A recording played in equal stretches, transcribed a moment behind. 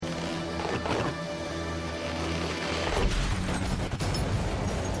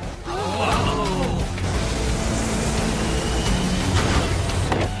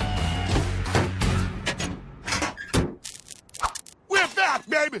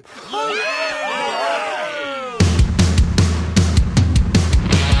baby.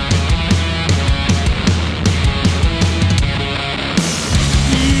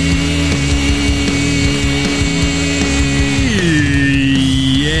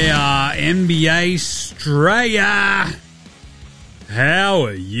 NBA Straya. How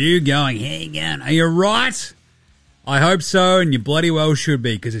are you going? How you going? Are you right? I hope so, and you bloody well should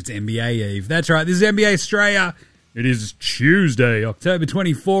be, because it's NBA Eve. That's right, this is NBA Straya. It is Tuesday, October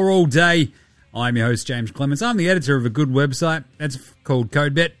 24, all day. I'm your host, James Clements. I'm the editor of a good website. That's called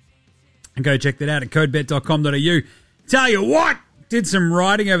CodeBet. And go check that out at codebet.com.au. Tell you what, did some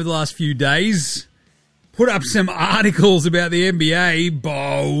writing over the last few days. Put up some articles about the NBA.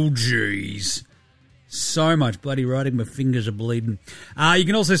 Oh, jeez. So much bloody writing, my fingers are bleeding. You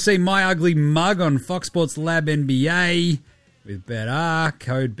can also see my ugly mug on Fox Sports Lab NBA with BetR,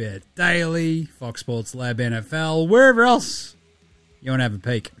 CodeBet Daily, Fox Sports Lab NFL, wherever else you want to have a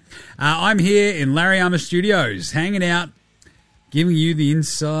peek. I'm here in Larry Armour Studios, hanging out, giving you the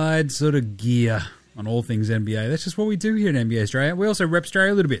inside sort of gear on all things NBA. That's just what we do here at NBA Australia. We also rep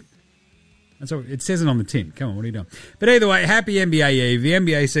Australia a little bit. That's what it says it on the tin. Come on, what are you doing? But either way, happy NBA Eve. The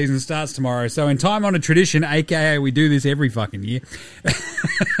NBA season starts tomorrow. So in time-honoured tradition, a.k.a. we do this every fucking year. The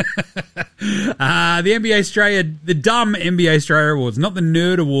NBA Australia, the dumb NBA Australia Awards, not the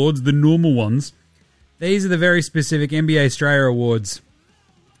nerd awards, the normal ones. These are the very specific NBA Australia Awards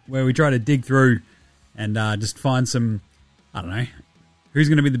where we try to dig through and just find some, I don't know, who's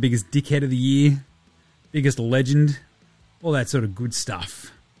going to be the biggest dickhead of the year, biggest legend, all that sort of good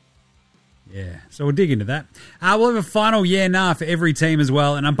stuff. Yeah, so we'll dig into that. We'll have a final yeah-nah for every team as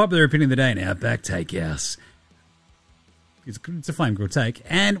well, and unpopular opinion of the day now, back takehouse. It's a flame good take.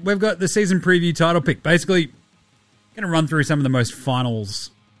 And we've got the season preview title pick. Basically, going to run through some of the most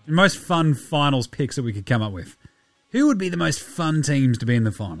fun finals picks that we could come up with. Who would be the most fun teams to be in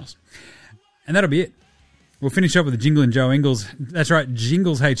the finals? And that'll be it. We'll finish up with the Jingle and Joe Ingles. That's right,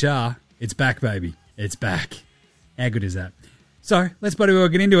 Jingles HR. It's back, baby. It's back. How good is that? So, let's bloody well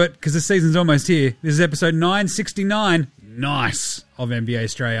get into it, because the season's almost here. This is episode 969, nice, of NBA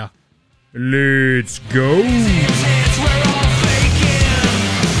Straya. Let's go!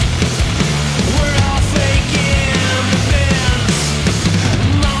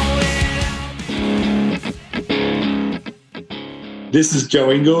 This is Joe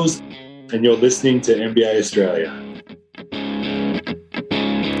Ingles, and you're listening to NBA Australia.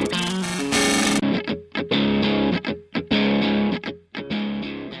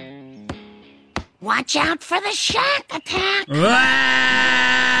 Watch out for the shark attack.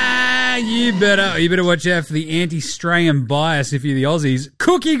 You better watch out for the anti-Strayan bias if you're the Aussies.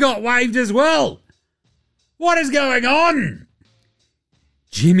 Cookie got waived as well. What is going on?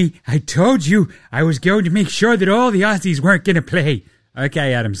 Jimmy, I told you I was going to make sure that all the Aussies weren't going to play.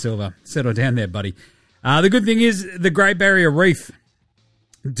 Okay, Adam Silver, settle down there, buddy. The good thing is the Great Barrier Reef.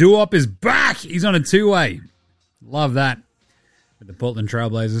 Doo-Wop is back. He's on a two-way. Love that. With the Portland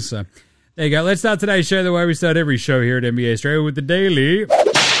Trailblazers, so... There you go. Let's start today's show the way we start every show here at NBA Australia with the Daily.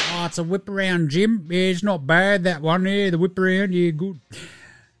 Oh, it's a whip around, Jim. Yeah, it's not bad, that one. Yeah, the whip around. Yeah, good.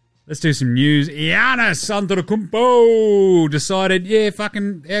 Let's do some news. Giannis Antetokounmpo decided, yeah,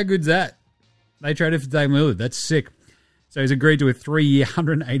 fucking, how good's that? They traded for Dame Lillard. That's sick. So he's agreed to a 3-year,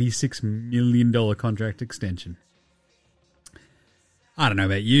 $186 million contract extension. I don't know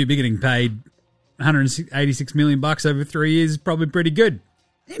about you, but getting paid $186 million over 3 years is probably pretty good.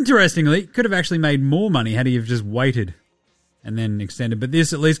 Interestingly, could have actually made more money had he have just waited and then extended. But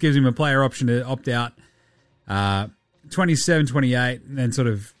this at least gives him a player option to opt out 27, 28, and then sort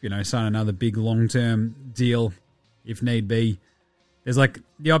of, sign another big long-term deal if need be. There's like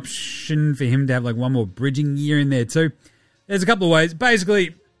the option for him to have like one more bridging year in there too. There's a couple of ways.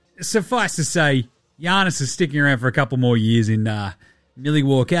 Basically, suffice to say, Giannis is sticking around for a couple more years in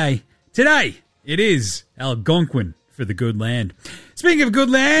Milwaukee. Today, it is Algonquin for the good land. Speaking of good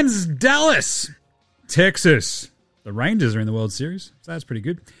lands, Dallas, Texas. The Rangers are in the World Series, so that's pretty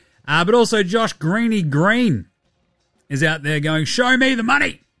good. But also Josh Greeny Green is out there going, show me the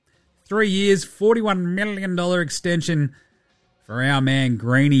money. 3 years, $41 million extension for our man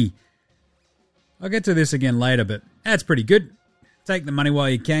Greeny. I'll get to this again later, but that's pretty good. Take the money while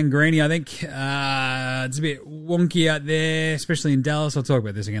you can, Greeny. I think it's a bit wonky out there, especially in Dallas. I'll talk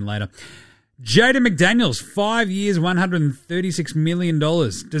about this again later. Jaden McDaniels, 5 years, $136 million.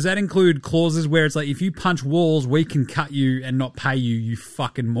 Does that include clauses where it's like, if you punch walls, we can cut you and not pay you, you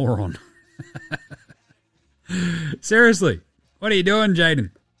fucking moron? Seriously, what are you doing, Jaden?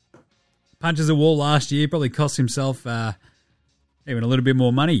 Punches a wall last year, probably cost himself even a little bit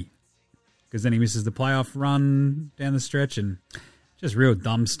more money because then he misses the playoff run down the stretch and Just real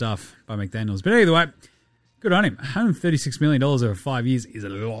dumb stuff by McDaniels. But either way, good on him. $136 million over 5 years is a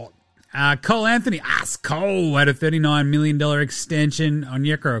lot. Cole Anthony, Cole, had a $39 million extension.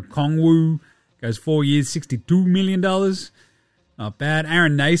 Onyeka Okongwu goes 4 years, $62 million. Not bad.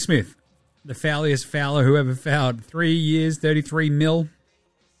 Aaron Naismith, the foulliest fouler who ever fouled. 3 years, $33 mil.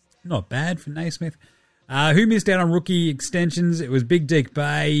 Not bad for Naismith. Who missed out on rookie extensions? It was Big Deke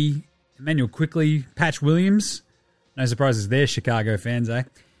Bay, Emmanuel Quickley, Patch Williams. No surprises there, Chicago fans, eh?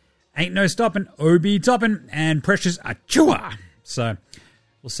 Ain't no stopping Obi Toppin and Precious Achua. So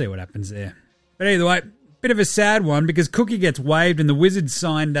we'll see what happens there. But either way, bit of a sad one because Cookie gets waived and the Wizards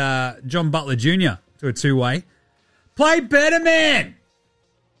signed John Butler Jr. to a two-way. Play better, man!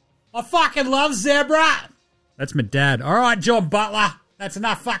 I fucking love Zebra! That's my dad. All right, John Butler. That's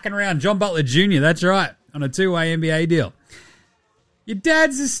enough fucking around. John Butler Jr., that's right, on a two-way NBA deal. Your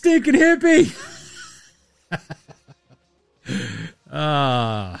dad's a stinking hippie!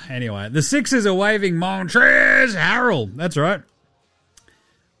 Anyway, the Sixers are waiving Montrezl Harrell. That's right.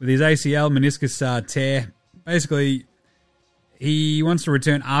 With his ACL meniscus tear. Basically, he wants to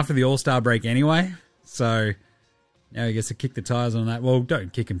return after the All-Star break anyway. So, now he gets to kick the tires on that. Well,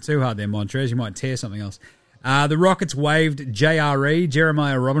 don't kick him too hard there, Montrez. You might tear something else. The Rockets waived JRE,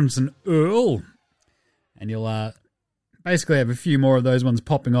 Jeremiah Robinson Earl. And you'll basically have a few more of those ones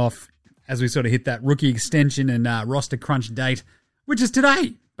popping off as we sort of hit that rookie extension and roster crunch date, which is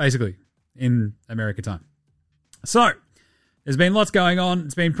today, basically, in America time. So, there's been lots going on.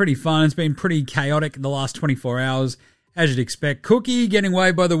 It's been pretty fun. It's been pretty chaotic the last 24 hours, as you'd expect. Cookie getting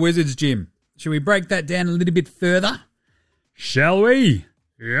waived by the Wizards, Jim. Should we break that down a little bit further? Shall we?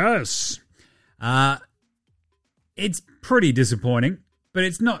 Yes. It's pretty disappointing, but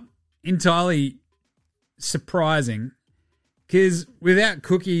it's not entirely surprising because without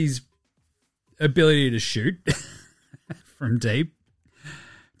Cookie's ability to shoot from deep,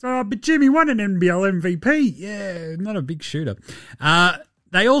 but Jimmy won an NBL MVP. Yeah, not a big shooter.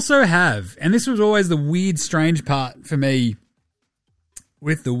 They also have, and this was always the weird, strange part for me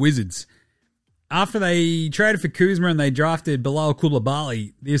with the Wizards. After they traded for Kuzma and they drafted Bilal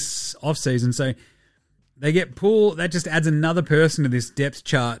Coulibaly this offseason, so they get pulled. That just adds another person to this depth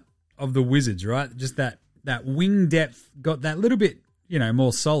chart of the Wizards, right? Just that wing depth got that little bit,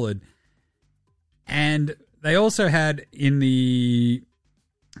 more solid. And they also had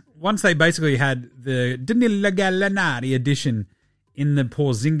once they basically had the Danilo Gallinari edition in the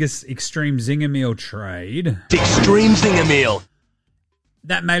Porzingis Extreme Zinger Meal trade. Extreme Zinger Meal.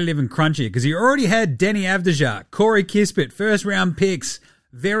 That made it even crunchier because you already had Denny Avdija, Corey Kispert, first-round picks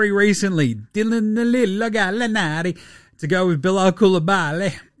very recently. Danilo Gallinari to go with Bilal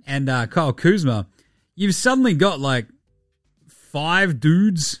Coulibaly and Kyle Kuzma. You've suddenly got like 5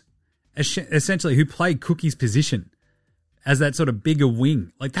 dudes essentially who play Cookie's position as that sort of bigger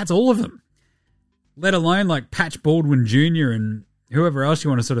wing. Like, that's all of them. Let alone like Patch Baldwin Jr. and whoever else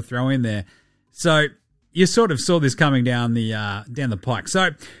you want to sort of throw in there. So you sort of saw this coming down the pike. So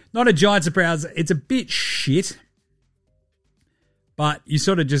not a giant surprise. It's a bit shit. But you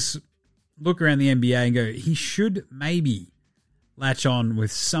sort of just look around the NBA and go, he should maybe latch on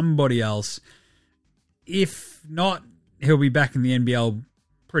with somebody else. If not, he'll be back in the NBL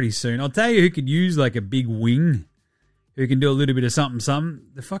pretty soon. I'll tell you who could use like a big wing, who can do a little bit of something.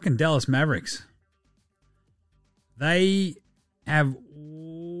 The fucking Dallas Mavericks. They have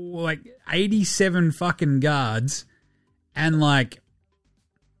like 87 fucking guards and like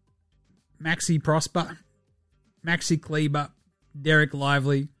Maxi Prosper, Maxi Kleber, Derek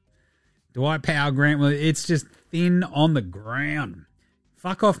Lively, Dwight Powell, Grant. It's just thin on the ground.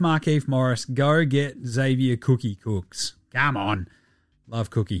 Fuck off Markieff Morris. Go get Xavier Cookie Cooks. Come on.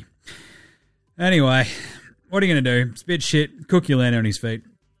 Love Cookie. Anyway, what are you going to do? It's a bit shit. Cookie landed on his feet.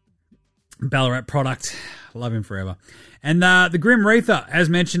 Ballarat product. Love him forever. And the Grim Reaper, as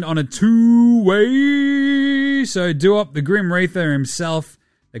mentioned, on a two-way. So do up the Grim Reaper himself,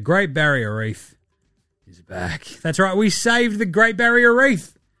 the Great Barrier Reef, is back. That's right, we saved the Great Barrier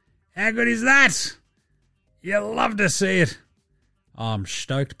Reef. How good is that? You love to see it. Oh, I'm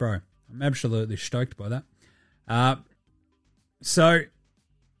stoked, bro. I'm absolutely stoked by that. So,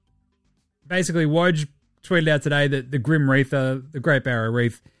 basically, Woj tweeted out today that the Grim Reaper, the Great Barrier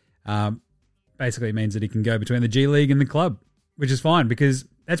Reef, basically means that he can go between the G League and the club, which is fine because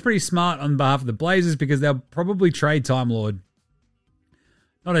that's pretty smart on behalf of the Blazers because they'll probably trade Time Lord.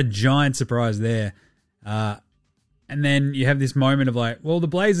 Not a giant surprise there. And then you have this moment of like, well, the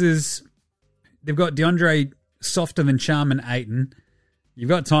Blazers, they've got DeAndre softer than Charmin Ayton. You've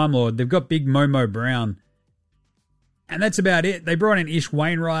got Time Lord. They've got big Momo Brown. And that's about it. They brought in Ish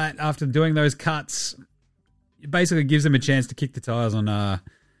Wainwright after doing those cuts. it basically gives them a chance to kick the tires on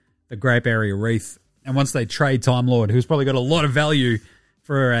the Grape Area Wreath. And once they trade Time Lord, who's probably got a lot of value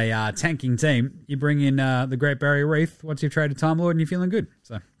for a tanking team, you bring in the Great Barrier Reef once you've traded Time Lord and you're feeling good.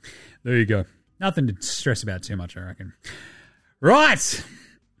 So there you go. Nothing to stress about too much, I reckon. Right.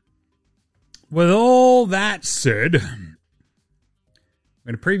 With all that said, I'm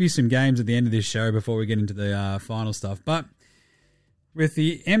going to preview some games at the end of this show before we get into the final stuff. But with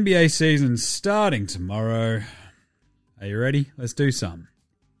the NBA season starting tomorrow, are you ready? Let's do some.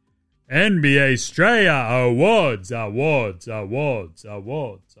 NBA Straya Awards.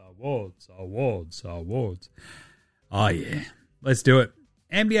 Oh, yeah. Let's do it.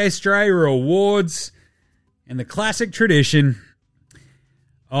 NBA Straya Awards in the classic tradition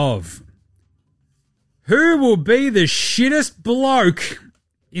of who will be the shittest bloke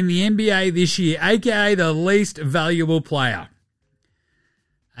in the NBA this year, a.k.a. the least valuable player,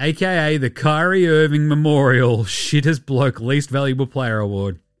 a.k.a. the Kyrie Irving Memorial Shittest Bloke Least Valuable Player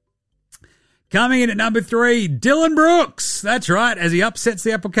Award. Coming in at number 3, Dylan Brooks. That's right, as he upsets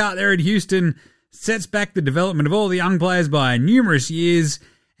the apple cart there at Houston, sets back the development of all the young players by numerous years,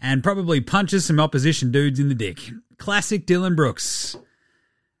 and probably punches some opposition dudes in the dick. Classic Dylan Brooks.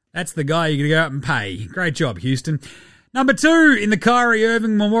 That's the guy you're going to go out and pay. Great job, Houston. Number 2 in the Kyrie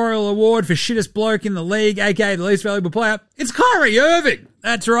Irving Memorial Award for shittest bloke in the league, a.k.a. the least valuable player, it's Kyrie Irving.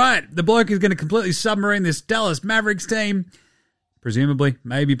 That's right. The bloke is going to completely submarine this Dallas Mavericks team. Presumably,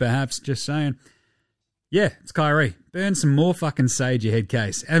 maybe, perhaps, just saying. Yeah, it's Kyrie. Burn some more fucking sage, your head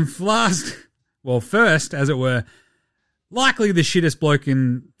case. And first, as it were, likely the shittest bloke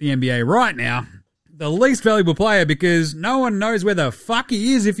in the NBA right now, the least valuable player because no one knows where the fuck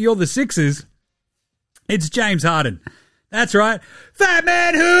he is if you're the Sixers. It's James Harden. That's right. Fat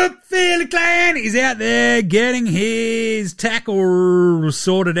Man Hoop, Philly Clan. He's out there getting his tackle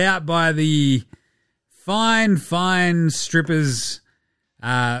sorted out by the fine strippers,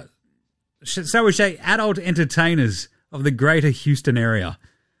 so we say adult entertainers of the greater Houston area.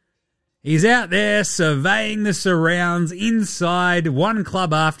 He's out there surveying the surrounds inside one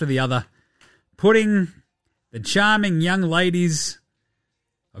club after the other, putting the charming young ladies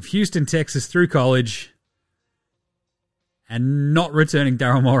of Houston, Texas through college and not returning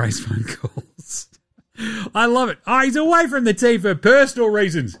Daryl Morey's phone calls. I love it. Oh, he's away from the team for personal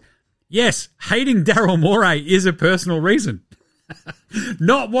reasons. Yes, hating Daryl Morey is a personal reason.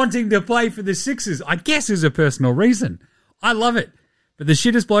 Not wanting to play for the Sixers, I guess, is a personal reason. I love it. But the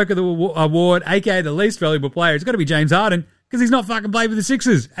shittest bloke of the award, a.k.a. the least valuable player, it's got to be James Harden because he's not fucking playing for the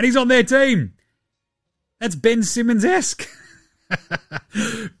Sixers and he's on their team. That's Ben Simmons-esque.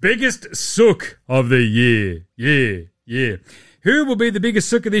 Biggest sook of the year. Yeah. Who will be the biggest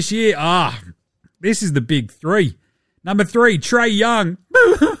sook of this year? This is the big 3. Number 3, Trae Young.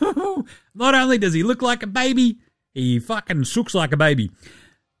 Not only does he look like a baby, he fucking sooks like a baby.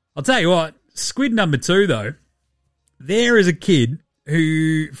 I'll tell you what, squid number 2, though, there is a kid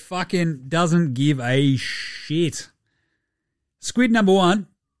who fucking doesn't give a shit. Squid number 1,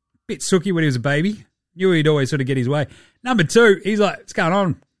 bit sooky when he was a baby. Knew he'd always sort of get his way. Number 2, he's like, what's going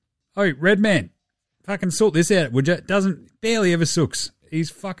on? Oh, red man, fucking sort this out, would you? Barely ever sooks.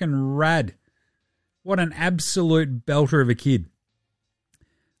 He's fucking rad. What an absolute belter of a kid.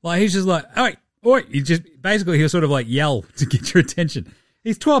 Like, he's just like, oi. He just, basically, he'll sort of like yell to get your attention.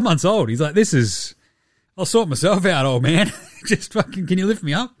 He's 12 months old. He's like, I'll sort myself out, old man. Just fucking, can you lift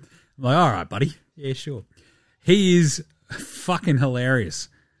me up? I'm like, all right, buddy. Yeah, sure. He is fucking hilarious.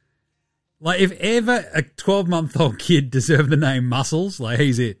 Like, if ever a 12-month-old kid deserved the name Muscles, like,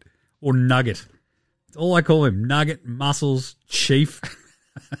 he's it. Or Nugget. That's all I call him. Nugget, Muscles, Chief.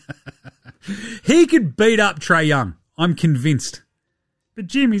 He could beat up Trae Young. I'm convinced. But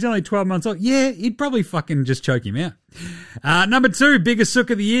Jim, he's only 12 months old. Yeah, he'd probably fucking just choke him out. Number 2, biggest sook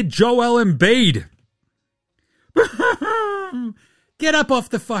of the year, Joel Embiid. Get up off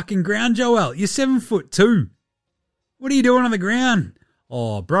the fucking ground, Joel. You're 7'2". What are you doing on the ground?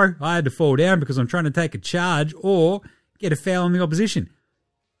 Oh, bro, I had to fall down because I'm trying to take a charge or get a foul on the opposition.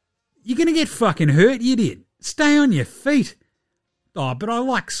 You're going to get fucking hurt, you idiot. Stay on your feet. Oh, but I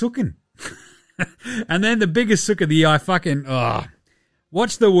like sooking. And then the biggest sook of the year,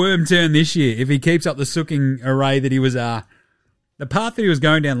 watch the worm turn this year if he keeps up the sooking array that he was, the path that he was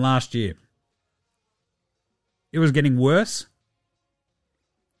going down last year. It was getting worse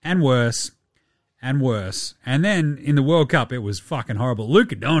and worse and worse. And then in the World Cup, it was fucking horrible.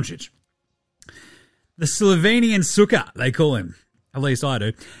 Luka Doncic. The Slovenian Suka, they call him. At least I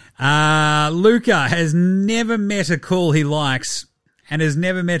do. Luka has never met a call he likes and has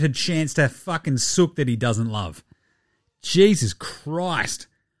never met a chance to fucking sook that he doesn't love. Jesus Christ.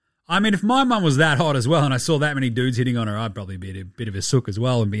 I mean, if my mum was that hot as well and I saw that many dudes hitting on her, I'd probably be a bit of a sook as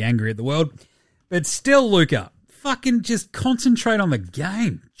well and be angry at the world. But still, Luca, fucking just concentrate on the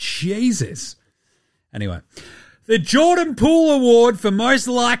game. Jesus. Anyway, the Jordan Poole Award for most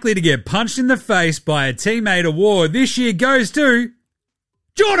likely to get punched in the face by a teammate award this year goes to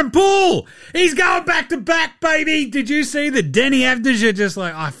Jordan Poole. He's going back to back, baby. Did you see that Denny Avdija just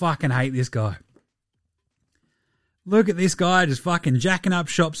like, I fucking hate this guy. Look at this guy just fucking jacking up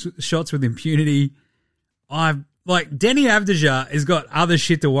shots with impunity. Denny Avdija has got other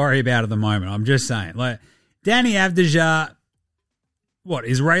shit to worry about at the moment. I'm just saying. Like, Danny Avdija,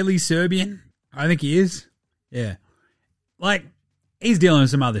 Israeli Serbian? I think he is. Yeah. Like, he's dealing with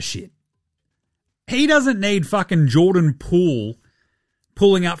some other shit. He doesn't need fucking Jordan Poole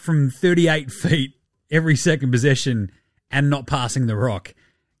pulling up from 38 feet every second possession and not passing the rock.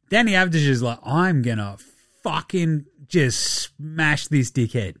 Danny Avdija's like, I'm going to fucking just smash this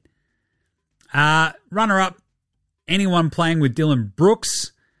dickhead. Runner-up, anyone playing with Dylan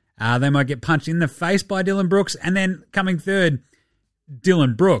Brooks. They might get punched in the face by Dylan Brooks. And then coming third,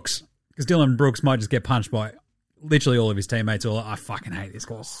 Dylan Brooks. Because Dylan Brooks might just get punched by literally all of his teammates. I fucking hate this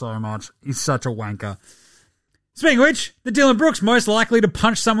guy so much. He's such a wanker. Speaking of which, the Dylan Brooks most likely to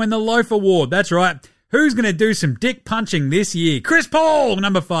punch someone in the Loaf Award. That's right. Who's going to do some dick punching this year? Chris Paul,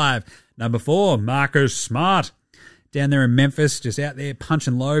 number 5. Number 4, Marcus Smart. Down there in Memphis, just out there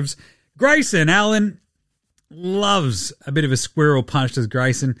punching loaves. Grayson Allen loves a bit of a squirrel punch, does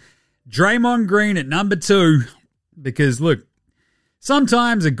Grayson. Draymond Green at number 2. Because, look,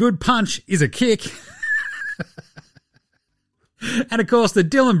 sometimes a good punch is a kick. And, of course, the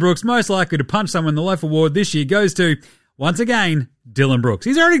Dylan Brooks most likely to punch someone in the Loaf Award this year goes to, once again, Dylan Brooks.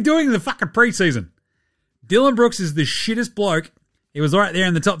 He's already doing the fucking preseason. Dylan Brooks is the shittest bloke. He was right there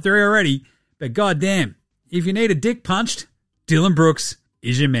in the top 3 already. But goddamn, if you need a dick punched, Dylan Brooks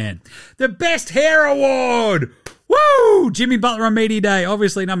is your man. The Best Hair Award! Woo! Jimmy Butler on Media Day,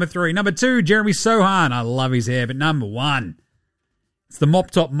 obviously number 3. Number 2, Jeremy Sohan. I love his hair. But number 1, it's the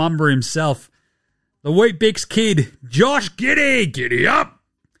mop top mumber himself. The Wheat Bix Kid, Josh Giddey. Giddy up!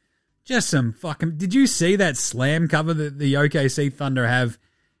 Just some fucking... Did you see that slam cover that the OKC Thunder have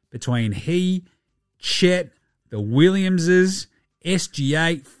between he, Chet, the Williamses,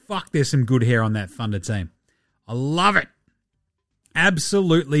 SGA? Fuck, there's some good hair on that Thunder team. I love it.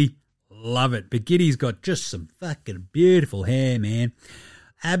 Absolutely love it. But Giddy's got just some fucking beautiful hair, man.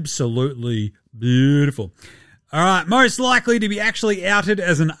 Absolutely beautiful. All right, most likely to be actually outed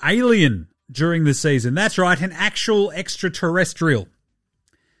as an alien during the season. That's right, an actual extraterrestrial.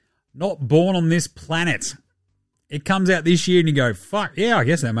 Not born on this planet. It comes out this year and you go, fuck, yeah, I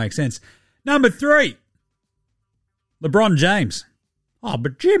guess that makes sense. Number 3, LeBron James. Oh,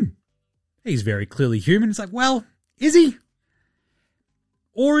 but Jim, he's very clearly human. It's like, well, is he?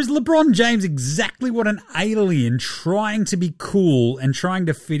 Or is LeBron James exactly what an alien trying to be cool and trying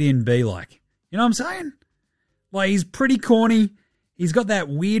to fit in be like? You know what I'm saying? Like, he's pretty corny. He's got that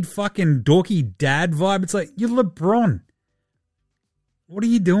weird fucking dorky dad vibe. It's like, you're LeBron. What are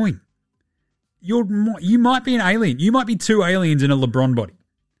you doing? You might be an alien. You might be 2 aliens in a LeBron body.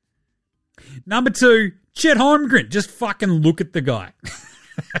 Number 2, Chet Holmgren. Just fucking look at the guy.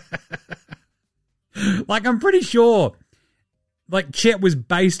 Like, I'm pretty sure, like, Chet was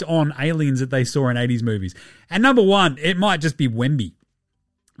based on aliens that they saw in 80s movies. And number 1, it might just be Wemby.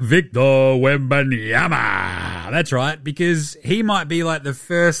 Victor Wembanyama. That's right, because he might be like the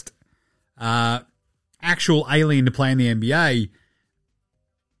first actual alien to play in the NBA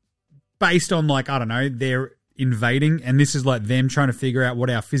based on, like, I don't know, they're invading and this is like them trying to figure out what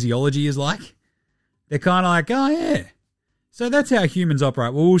our physiology is like. They're kind of like, oh, yeah. So that's how humans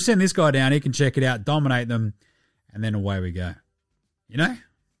operate. Well, we'll send this guy down. He can check it out, dominate them, and then away we go. You know?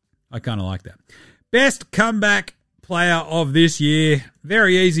 I kind of like that. Best comeback player of this year.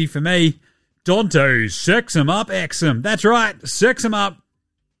 Very easy for me. Dante Sexum Up Exum. That's right. Sex him up.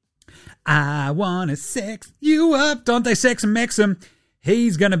 I want to sex you up. Dante Sexum Exum.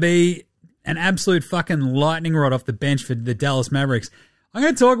 He's going to be an absolute fucking lightning rod off the bench for the Dallas Mavericks. I'm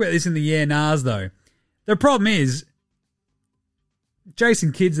going to talk about this in the year nars, though. The problem is,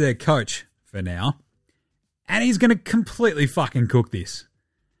 Jason Kidd's their coach for now, and he's going to completely fucking cook this.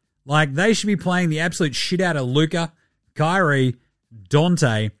 Like, they should be playing the absolute shit out of Luka, Kyrie,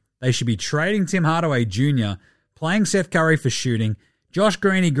 Dante. They should be trading Tim Hardaway Jr., playing Seth Curry for shooting, Josh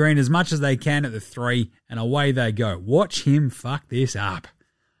Greeny Green as much as they can at the 3, and away they go. Watch him fuck this up.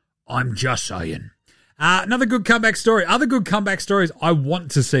 I'm just saying. Another good comeback story. Other good comeback stories I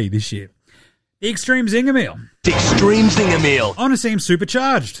want to see this year. The Extreme Zinger Meal. The Extreme Zinger Meal. I want to see him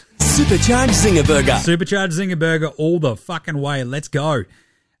supercharged. Supercharged Zinger Burger. Supercharged Zinger Burger all the fucking way. Let's go.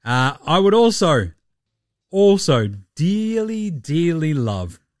 I would also dearly, dearly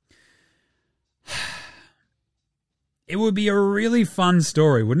love. It would be a really fun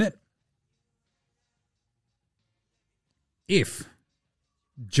story, wouldn't it? If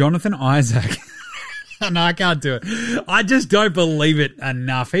Jonathan Isaac... No, I can't do it. I just don't believe it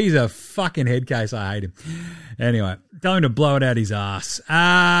enough. He's a fucking head case. I hate him. Anyway, tell him to blow it out his ass.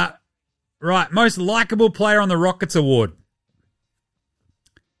 Right, most likable player on the Rockets award.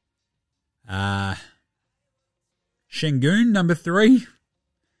 Şengün, number 3.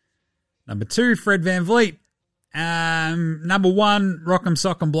 Number 2, Fred VanVleet. Number 1, Rock'em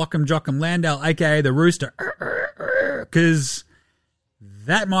Sock'em Block'em Jock'em Landale, a.k.a. the Rooster. Because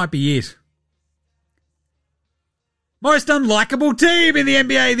that might be it. Most unlikable team in the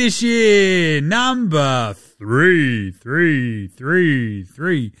NBA this year. Number 3.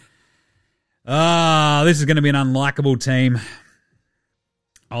 This is going to be an unlikable team.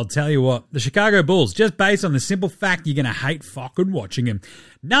 I'll tell you what. The Chicago Bulls, just based on the simple fact you're going to hate fucking watching him.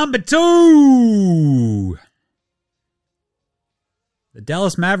 Number 2. The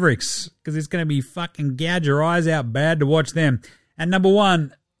Dallas Mavericks, because it's going to be fucking gouge your eyes out bad to watch them. And number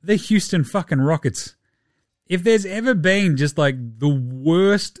 1, the Houston fucking Rockets. If there's ever been just like the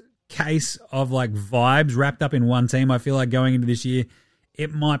worst case of like vibes wrapped up in one team, I feel like going into this year,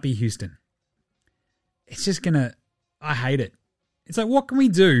 it might be Houston. It's just I hate it. It's like, what can we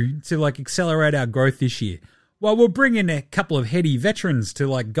do to like accelerate our growth this year? Well, we'll bring in a couple of heady veterans to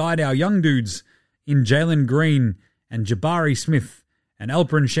like guide our young dudes in Jalen Green and Jabari Smith and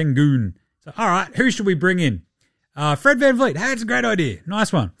Alperen Şengün. So, all right, who should we bring in? Fred VanVleet. Hey, it's a great idea.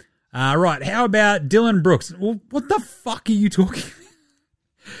 Nice one. Right, how about Dylan Brooks? Well, what the fuck are you talking about?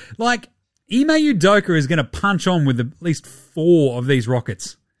 Like, Ime Udoka is going to punch on with at least 4 of these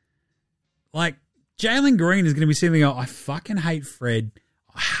Rockets. Like, Jalen Green is going to be sitting there, I fucking hate Fred.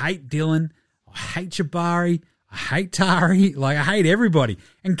 I hate Dylan. I hate Jabari. I hate Tari. Like, I hate everybody.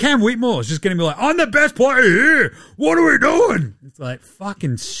 And Cam Whitmore is just going to be like, I'm the best player here. What are we doing? It's like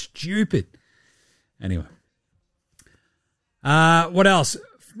fucking stupid. Anyway. What else?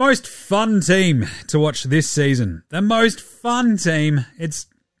 Most fun team to watch this season. The most fun team. It's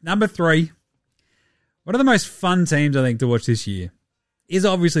number 3. One of the most fun teams, I think, to watch this year is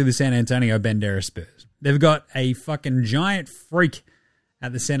obviously the San Antonio Banderas Spurs. They've got a fucking giant freak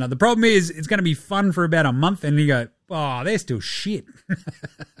at the center. The problem is it's going to be fun for about a month and you go, oh, they're still shit.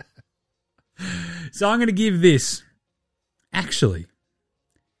 So I'm going to give this, actually,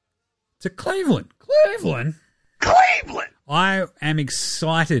 to Cleveland. Cleveland? I am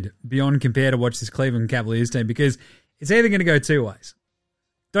excited beyond compare to watch this Cleveland Cavaliers team because it's either going to go 2 ways.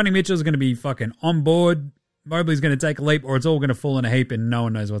 Donnie Mitchell's going to be fucking on board, Mobley's going to take a leap, or it's all going to fall in a heap and no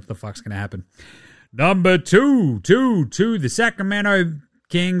one knows what the fuck's going to happen. Number 2, the Sacramento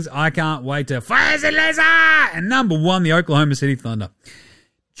Kings. I can't wait to fire the laser! And number 1, the Oklahoma City Thunder.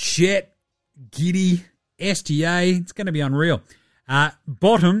 Chet, Giddy, SGA. It's going to be unreal.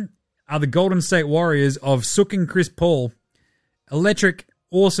 Bottom are the Golden State Warriors of Sook and Chris Paul. Electric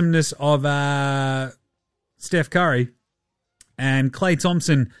awesomeness of Steph Curry. And Klay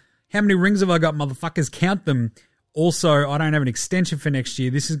Thompson. How many rings have I got, motherfuckers? Count them. Also, I don't have an extension for next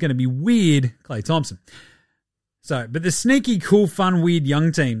year. This is going to be weird, Klay Thompson. So, but the sneaky, cool, fun, weird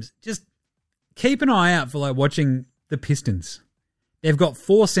young teams, just keep an eye out for like watching the Pistons. They've got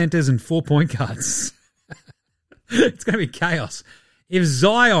 4 centers and 4 point guards. It's going to be chaos. If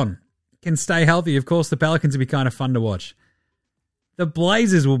Zion can stay healthy, of course, the Pelicans will be kind of fun to watch. The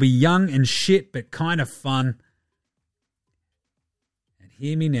Blazers will be young and shit, but kind of fun. And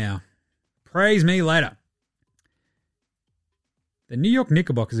hear me now. Praise me later. The New York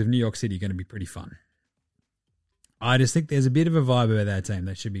Knickerbockers of New York City are going to be pretty fun. I just think there's a bit of a vibe about that team.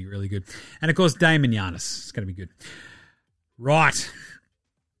 That should be really good. And, of course, Dame and Giannis. It's going to be good. Right.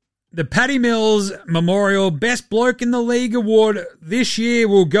 The Patty Mills Memorial Best Bloke in the League Award this year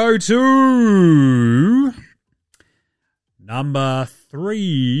will go to number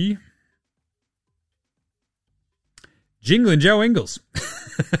 3, Jinglin' Joe Ingles.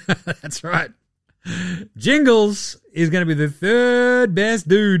 That's right. Jingles is going to be the 3rd best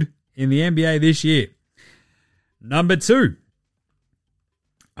dude in the NBA this year. Number 2,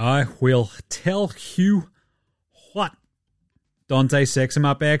 I will tell you what, Dante Sexum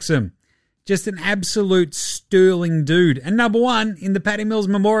Up Exum. Just an absolute sterling dude. And number 1 in the Patty Mills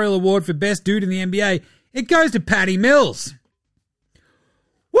Memorial Award for Best Dude in the NBA, it goes to Patty Mills.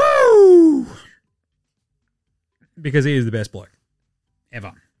 Woo! Because he is the best bloke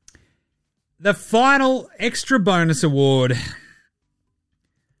ever. The final extra bonus award,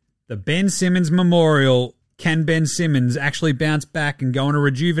 the Ben Simmons Memorial can Ben Simmons actually bounce back and go on a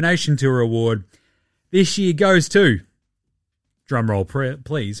Rejuvenation Tour award? This year goes to, drumroll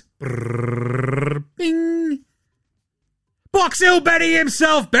please, bing, Box Hill Betty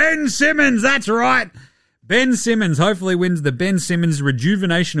himself, Ben Simmons, that's right. Ben Simmons hopefully wins the Ben Simmons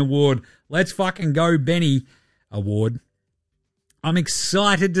Rejuvenation Award. Let's fucking go Benny award. I'm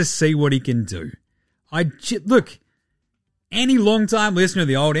excited to see what he can do. Look, any long-time listener of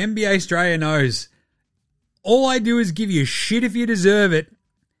the old NBA Straya knows all I do is give you shit if you deserve it.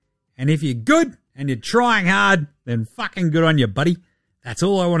 And if you're good and you're trying hard, then fucking good on you, buddy. That's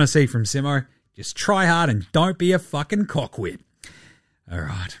all I want to see from Simo. Just try hard and don't be a fucking cockwit. All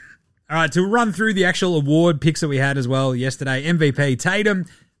right, to run through the actual award picks that we had as well yesterday. MVP, Tatum.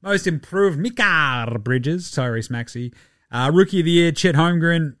 Most improved, Mikal Bridges, Tyrese Maxey. Rookie of the Year, Chet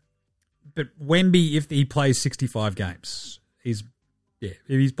Holmgren. But Wemby, if he plays 65 games, if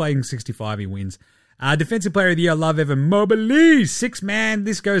he's playing 65, he wins. Defensive Player of the Year, Love Evan Mobley. 6-man,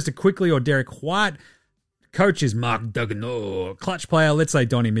 this goes to Quickly or Derek White. Coach is Mark Duggan. Clutch player, let's say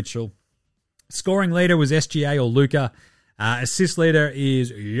Donnie Mitchell. Scoring leader was SGA or Luka. Assist leader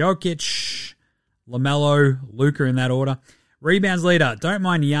is Jokic, LaMelo, Luka in that order. Rebounds leader, don't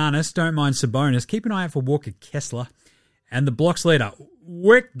mind Giannis, don't mind Sabonis. Keep an eye out for Walker Kessler. And the blocks leader,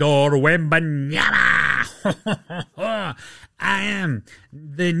 Victor Wembanyama. I am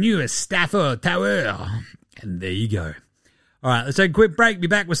the newest Stafford Tower. And there you go. All right, let's take a quick break. Be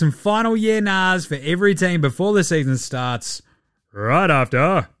back with some final year nars for every team before the season starts. Right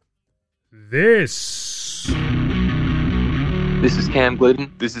after this. This is Cam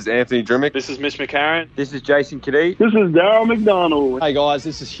Glidden. This is Anthony Drimmick. This is Mitch McCarron. This is Jason Kadee. This is Darryl McDonald. Hey guys,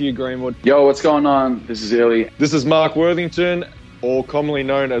 this is Hugh Greenwood. Yo, what's going on? This is Illy. This is Mark Worthington, or commonly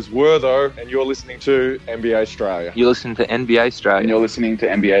known as Wortho, and you're listening to NBA Straya. You're listening to NBA Straya. And you're listening to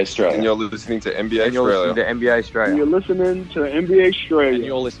NBA Straya. And you're listening to NBA And you're listening to NBA Straya. And you're listening to NBA Straya. And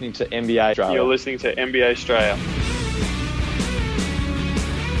you're listening to NBA Straya. You're listening to NBA Straya.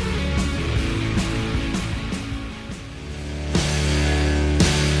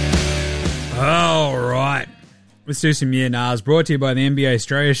 All right. Let's do some year nars. Brought to you by the NBA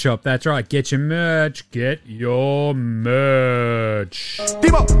Australia shop. That's right. Get your merch. Get your merch.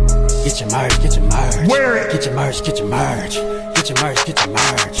 Demo. Get your merch. Get your merch. Wear it. Get your merch. Get your merch. Get your merch. Get your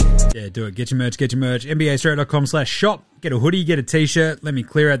merch. Yeah, do it. Get your merch. Get your merch. NBAaustralia.com/shop. Get a hoodie. Get a t-shirt. Let me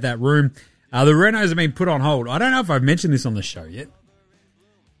clear out that room. The renos have been put on hold. I don't know if I've mentioned this on the show yet.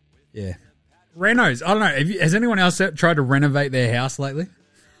 Yeah. Renos. I don't know. Has anyone else tried to renovate their house lately?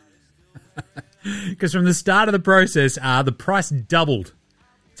 Because from the start of the process, the price doubled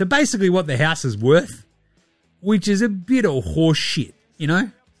to basically what the house is worth, which is a bit of horse shit, you know? You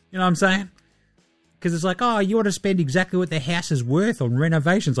know what I'm saying? Because it's like, oh, you ought to spend exactly what the house is worth on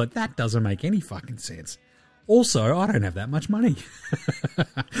renovations. Like, that doesn't make any fucking sense. Also, I don't have that much money.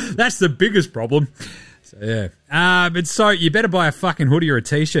 That's the biggest problem. So, yeah. But so, you better buy a fucking hoodie or a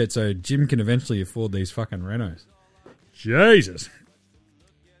t-shirt so Jim can eventually afford these fucking renos. Jesus.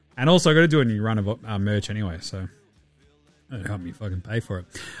 And also, I got to do a new run of merch anyway, so that'll help me fucking pay for it.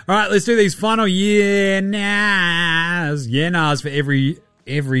 All right, let's do these final year nars. Year nars for every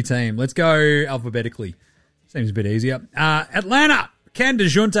team. Let's go alphabetically. Seems a bit easier. Atlanta, can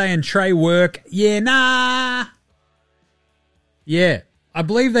DeJounte and Trey work? Yeah, nah. Yeah, I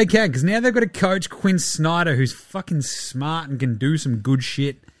believe they can, because now they've got a coach, Quinn Snyder, who's fucking smart and can do some good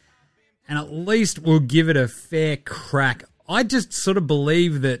shit, and at least will give it a fair crack. I just sort of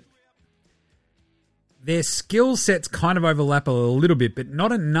believe that their skill sets kind of overlap a little bit, but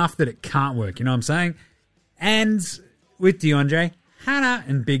not enough that it can't work. You know what I'm saying? And with DeAndre, Hannah,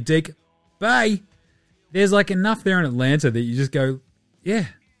 and Big Deke, Bay, there's like enough there in Atlanta that you just go, yeah,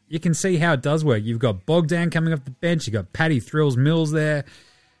 you can see how it does work. You've got Bogdan coming off the bench. You've got Patty Thrills Mills there.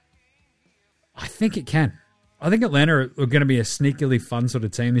 I think it can. I think Atlanta are going to be a sneakily fun sort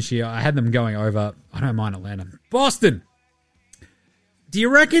of team this year. I had them going over. I don't mind Atlanta. Boston. Do you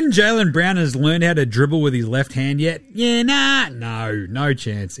reckon Jaylen Brown has learned how to dribble with his left hand yet? Yeah, nah. No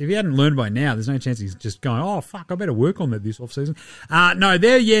chance. If he hadn't learned by now, there's no chance he's just going, oh, fuck, I better work on that this offseason. No,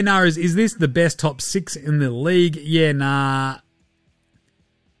 their yeah, nah is this the best top 6 in the league? Yeah, nah.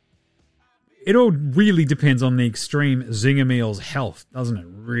 It all really depends on the extreme Zinger Meal's health, doesn't it,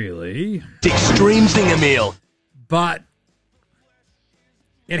 really? Extreme Zinger Meal. But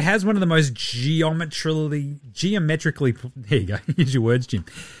it has one of the most geometrically, there you go, use your words, Jim.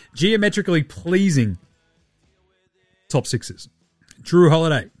 Geometrically pleasing top 6s. Drew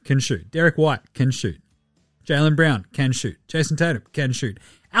Holiday can shoot. Derek White can shoot. Jaylen Brown can shoot. Jason Tatum can shoot.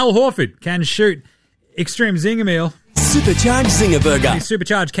 Al Horford can shoot. Extreme Zinger Meal. Supercharged Zinger Burger.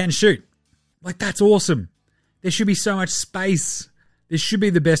 Supercharged can shoot. Like, that's awesome. There should be so much space. This should be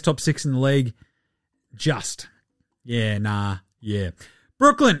the best top 6 in the league. Just. Yeah, nah. Yeah.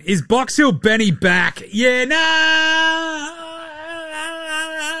 Brooklyn, is Box Hill Benny back? Yeah, nah.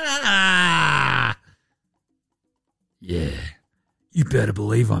 Yeah. You better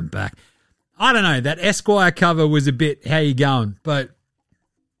believe I'm back. I don't know. That Esquire cover was a bit, how you going? But,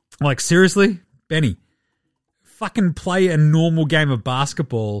 like, seriously? Benny, fucking play a normal game of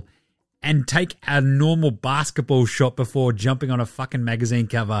basketball and take a normal basketball shot before jumping on a fucking magazine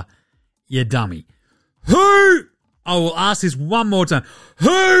cover, you dummy. Who, I will ask this one more time,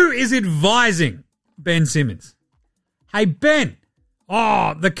 who is advising Ben Simmons? Hey, Ben,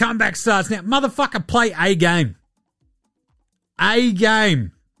 the comeback starts now. Motherfucker, play a game. A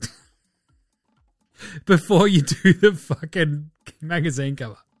game. Before you do the fucking magazine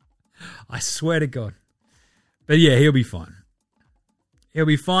cover. I swear to God. But yeah, he'll be fine. He'll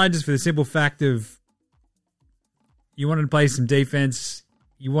be fine just for the simple fact of you want him to play some defense.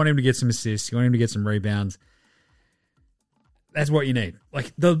 You want him to get some assists. You want him to get some rebounds. That's what you need.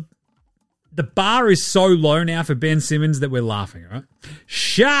 Like, the bar is so low now for Ben Simmons that we're laughing, right?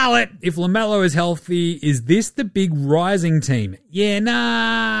 Charlotte, if LaMelo is healthy, is this the big rising team? Yeah,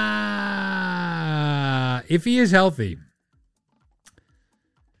 nah. If he is healthy.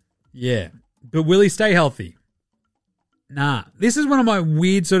 Yeah. But will he stay healthy? Nah. This is one of my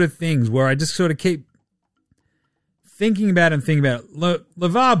weird sort of things where I just sort of keep thinking about it.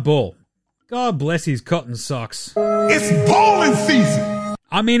 LeVar Ball. God bless his cotton socks. It's bowling season.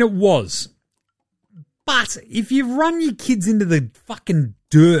 I mean, it was. But if you run your kids into the fucking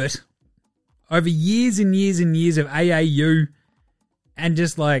dirt over years and years and years of AAU and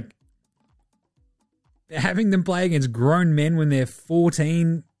just like having them play against grown men when they're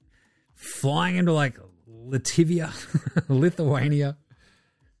 14, flying into like Latvia, Lithuania,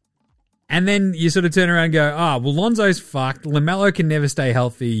 and then you sort of turn around and go, well, Lonzo's fucked, LaMelo can never stay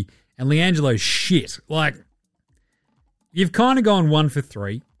healthy, and LiAngelo's shit. Like, you've kind of gone 1 for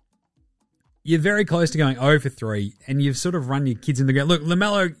 3. You're very close to going 0 for 3, and you've sort of run your kids in the ground. Look,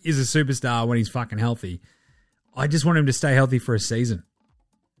 LaMelo is a superstar when he's fucking healthy. I just want him to stay healthy for a season.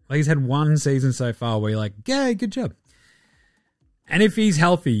 Like, he's had one season so far where you're like, yeah, good job. And if he's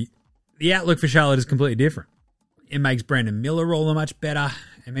healthy, the outlook for Charlotte is completely different. It makes Brandon Miller roll much better.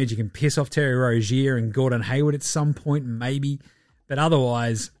 It means you can piss off Terry Rozier and Gordon Hayward at some point, maybe. But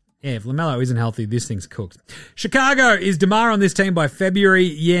otherwise, yeah, if LaMelo isn't healthy, this thing's cooked. Chicago, is DeMar on this team by February?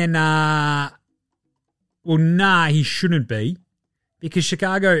 Yeah, nah. Well, nah, he shouldn't be. Because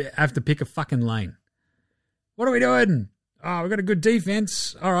Chicago have to pick a fucking lane. What are we doing? We've got a good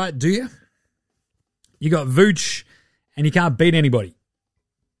defense. All right, do you? You got Vooch, and you can't beat anybody.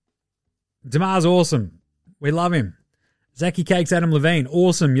 DeMar's awesome. We love him. Zachy Cakes, Adam Levine,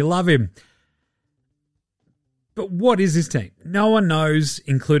 awesome. You love him. But what is this team? No one knows,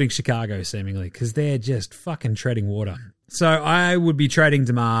 including Chicago, seemingly, because they're just fucking treading water. So I would be trading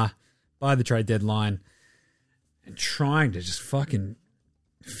DeMar by the trade deadline and trying to just fucking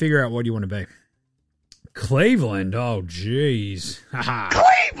figure out what you want to be. Cleveland, oh jeez.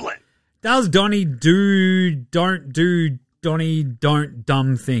 Cleveland! Does Donnie don't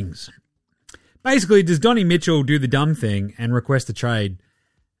dumb things? Basically, does Donnie Mitchell do the dumb thing and request a trade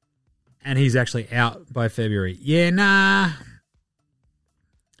and he's actually out by February? Yeah, nah.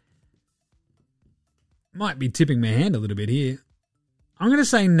 Might be tipping my hand a little bit here. I'm going to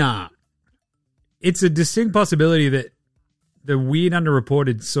say nah. It's a distinct possibility that the weird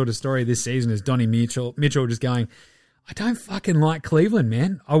underreported sort of story this season is Donnie Mitchell just going, I don't fucking like Cleveland,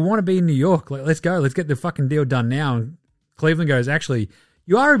 man. I want to be in New York. Let's go. Let's get the fucking deal done now. And Cleveland goes, actually,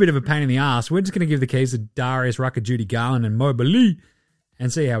 you are a bit of a pain in the ass. We're just going to give the keys to Darius Rucker, Judy Garland, and Mobley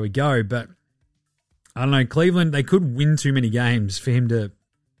and see how we go. But I don't know. Cleveland, they could win too many games for him to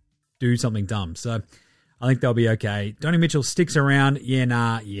do something dumb. So I think they'll be okay. Donnie Mitchell sticks around. Yeah,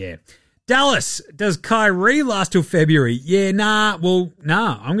 nah, yeah. Dallas, does Kyrie last till February? Yeah, nah. Well,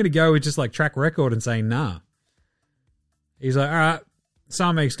 nah. I'm going to go with just like track record and say nah. He's like, all right,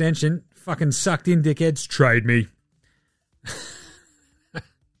 summer extension. Fucking sucked in, dickheads. Trade me.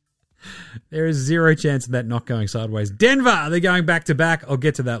 There is zero chance of that not going sideways. Denver, are they going back to back? I'll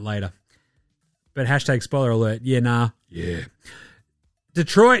get to that later. But hashtag spoiler alert. Yeah, nah. Yeah.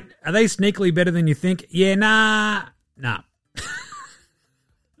 Detroit, are they sneakily better than you think? Yeah, nah. Nah.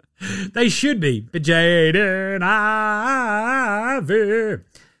 They should be. But Jaden Ivey,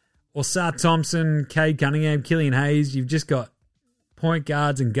 or Sar Thompson, Cade Cunningham, Killian Hayes, you've just got point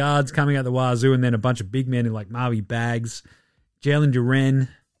guards and guards coming out the wazoo, and then a bunch of big men like Marvy Baggs, Jalen Duren,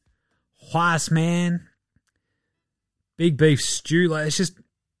 Wiseman, Big Beef Stew. Like, it's just,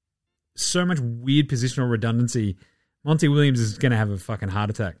 so much weird positional redundancy. Monty Williams is going to have a fucking heart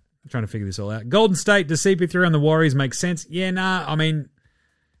attack. I'm trying to figure this all out. Golden State, does CP3 on the Warriors make sense? Yeah, nah. I mean,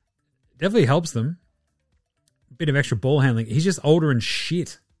 definitely helps them. Bit of extra ball handling. He's just older and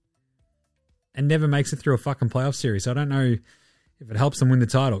shit. And never makes it through a fucking playoff series. So I don't know if it helps them win the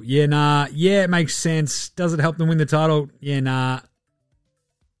title. Yeah, nah. Yeah, it makes sense. Does it help them win the title? Yeah, nah.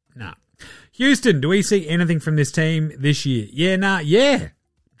 Nah. Houston, do we see anything from this team this year? Yeah, nah. Yeah.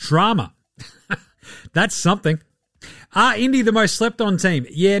 Drama. That's something. Indy the most slept on team?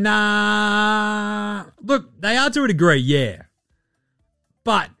 Yeah, nah. Look, they are to a degree, yeah.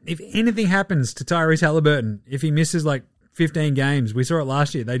 But if anything happens to Tyrese Halliburton, if he misses like 15 games, we saw it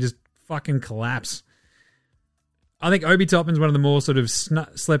last year, they just fucking collapse. I think Obi Toppin's one of the more sort of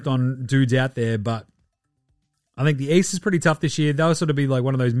slept on dudes out there, but I think the East is pretty tough this year. They'll sort of be like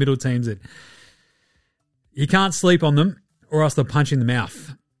one of those middle teams that you can't sleep on them or else they'll punch you in the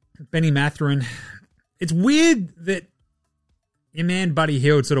mouth. Benny Mathurin. It's weird that your man Buddy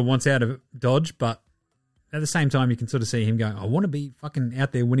Hield sort of wants out of Dodge, but at the same time, you can sort of see him going, I want to be fucking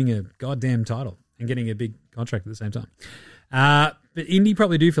out there winning a goddamn title and getting a big contract at the same time. But Indy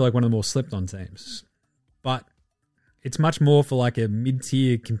probably do feel like one of the more slept-on teams. But it's much more for like a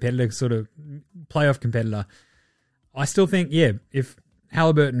mid-tier competitor, sort of playoff competitor. I still think, yeah, if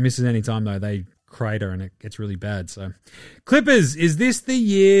Halliburton misses any time, though, they crater and it gets really bad. So, Clippers, is this the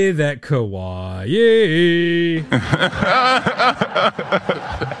year that Kawhi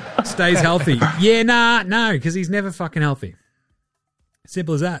stays healthy? Yeah, no, because he's never fucking healthy.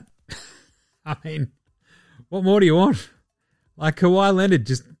 Simple as that. I mean, what more do you want? Like, Kawhi Leonard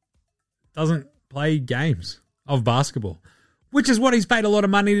just doesn't play games of basketball, which is what he's paid a lot of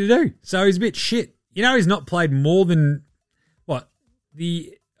money to do. So he's a bit shit. You know, he's not played more than, what,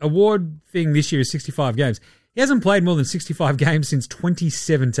 the award thing this year is 65 games. He hasn't played more than 65 games since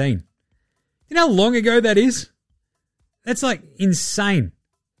 2017. You know how long ago that is? That's like insane.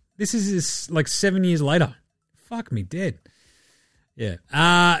 This is like 7 years later. Fuck me dead. Yeah.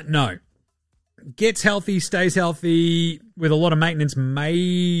 No. Gets healthy, stays healthy, with a lot of maintenance,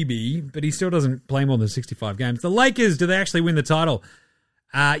 maybe, but he still doesn't play more than 65 games. The Lakers, do they actually win the title?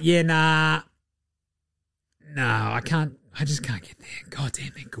 Yeah, nah. No, I just can't get there. God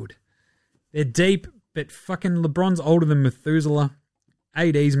damn, they're good. They're deep, but fucking LeBron's older than Methuselah.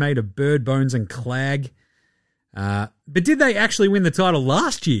 AD's made of bird bones and clag. But did they actually win the title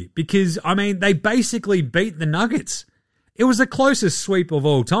last year? Because, I mean, they basically beat the Nuggets. It was the closest sweep of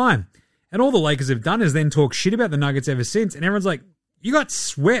all time. And all the Lakers have done is then talk shit about the Nuggets ever since. And everyone's like, you got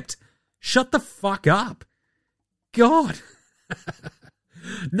swept. Shut the fuck up. God.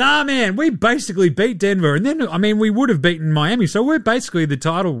 Nah, man, we basically beat Denver. And then, I mean, we would have beaten Miami. So we're basically the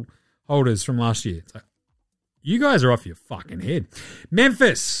title holders from last year. It's like, you guys are off your fucking head.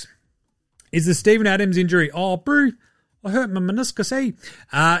 Memphis. Is the Steven Adams injury? Oh, bro, I hurt my meniscus, eh?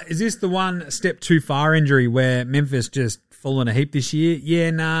 Is this the one step too far injury where Memphis just fall in a heap this year? Yeah,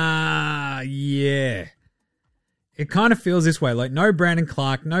 nah, yeah. It kind of feels this way. Like, no Brandon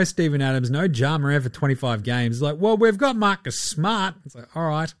Clark, no Steven Adams, no Ja Morant for 25 games. It's like, well, we've got Marcus Smart. It's like, all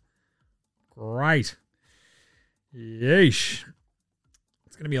right. Great. Yeesh.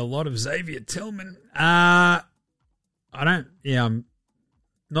 It's going to be a lot of Xavier Tillman. I'm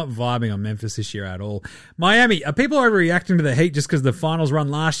not vibing on Memphis this year at all. Miami, are people overreacting to the Heat just because the finals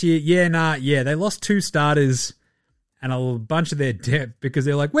run last year? Yeah, nah, yeah. They lost 2 starters and a bunch of their depth because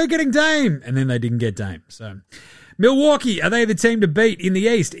they're like, we're getting Dame. And then they didn't get Dame. So, Milwaukee, are they the team to beat in the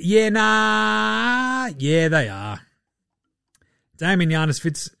East? Yeah, nah. Yeah, they are. Dame and Giannis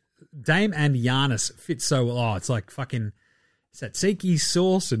fit so well. Oh, it's like fucking tzatziki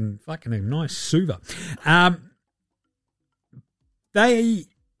sauce and fucking a nice suva. They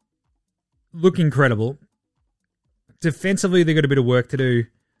look incredible. Defensively, they've got a bit of work to do.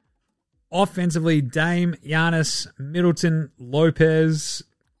 Offensively, Dame, Giannis, Middleton, Lopez,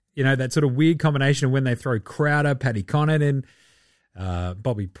 you know, that sort of weird combination of when they throw Crowder, Paddy Connaughton,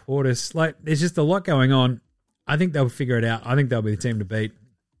 Bobby Portis. Like, there's just a lot going on. I think they'll figure it out. I think they'll be the team to beat.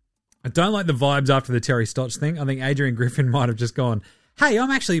 I don't like the vibes after the Terry Stotts thing. I think Adrian Griffin might have just gone, hey,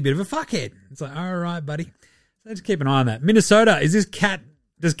 I'm actually a bit of a fuckhead. It's like, all right, buddy. So just keep an eye on that. Minnesota,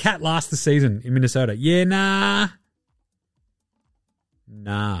 does Cat last the season in Minnesota? Yeah,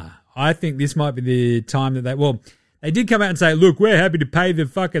 nah. I think this might be the time that they did come out and say, look, we're happy to pay the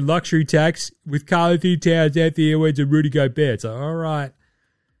fucking luxury tax with Karl-Anthony Towns, Anthony Edwards, and Rudy Gobert. So, all right.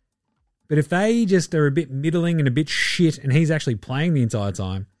 But if they just are a bit middling and a bit shit and he's actually playing the entire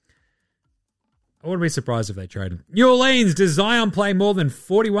time, I wouldn't be surprised if they trade him. New Orleans, does Zion play more than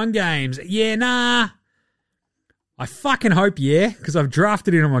 41 games? Yeah, nah. I fucking hope, yeah, because I've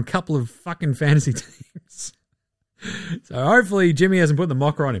drafted him on a couple of fucking fantasy teams. So hopefully Jimmy hasn't put the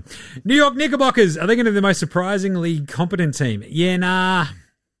mocker on him. New York Knickerbockers, are they going to be the most surprisingly competent team? Yeah, nah.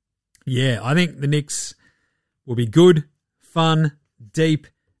 Yeah, I think the Knicks will be good, fun, deep,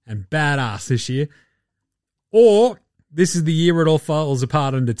 and badass this year. Or this is the year where it all falls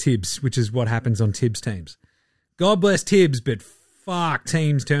apart under Tibbs, which is what happens on Tibbs teams. God bless Tibbs, but fuck,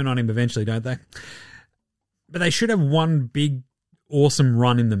 teams turn on him eventually, don't they? But they should have one big, awesome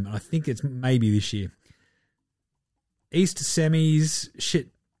run in them. I think it's maybe this year. East semis, shit.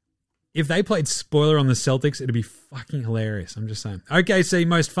 If they played spoiler on the Celtics, it'd be fucking hilarious. I'm just saying. OKC,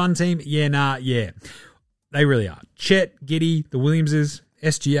 most fun team? Yeah, nah, yeah. They really are. Chet, Giddey, the Williamses,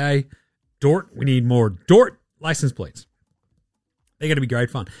 SGA, Dort. We need more Dort license plates. They're going to be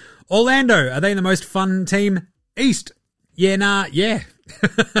great fun. Orlando, are they the most fun team? East. Yeah, nah, yeah.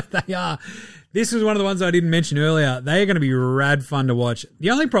 They are. This was one of the ones I didn't mention earlier. They are going to be rad fun to watch. The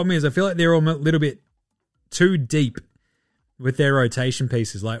only problem is I feel like they're all a little bit too deep with their rotation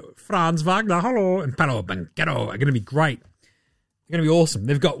pieces. Like Franz Wagner, hello, and Paolo Banchero are going to be great. They're going to be awesome.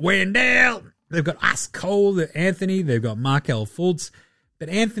 They've got Wendell. They've got Us Cole, Anthony. They've got Markel Fultz. But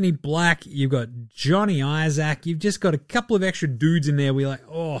Anthony Black, you've got Johnny Isaac. You've just got a couple of extra dudes in there where you're like,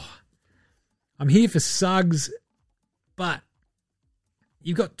 oh, I'm here for Suggs, but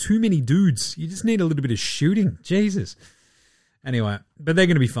you've got too many dudes. You just need a little bit of shooting. Jesus. Anyway, but they're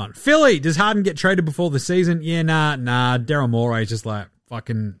going to be fun. Philly, does Harden get traded before the season? Yeah, nah. Daryl Morey is just like,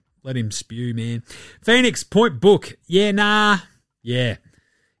 fucking let him spew, man. Phoenix, Point Book. Yeah, nah. Yeah.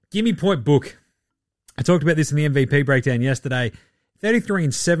 Give me Point Book. I talked about this in the MVP breakdown yesterday. 33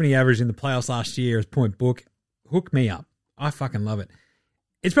 and 70 average in the playoffs last year as Point Book. Hook me up. I fucking love it.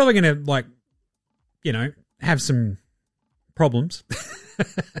 It's probably going to, have some problems.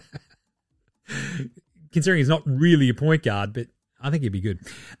 Considering he's not really a point guard, but I think he'd be good.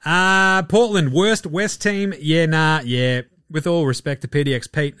 Portland, worst West team? Yeah, nah, yeah. With all respect to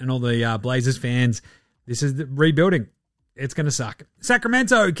PDX Pete and all the Blazers fans, this is the rebuilding. It's going to suck.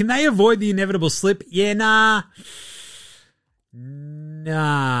 Sacramento, can they avoid the inevitable slip? Yeah, nah.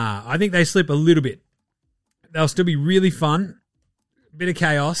 Nah. I think they slip a little bit. They'll still be really fun. Bit of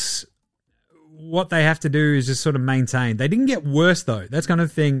chaos. What they have to do is just sort of maintain. They didn't get worse, though. That's kind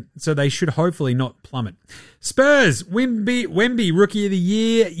of thing. So they should hopefully not plummet. Spurs, Wemby, Rookie of the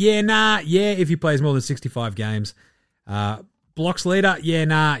Year. Yeah, nah. Yeah, if he plays more than 65 games. Blocks leader. Yeah,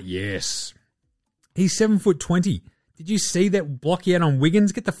 nah. Yes. He's 7'20". Did you see that block he had on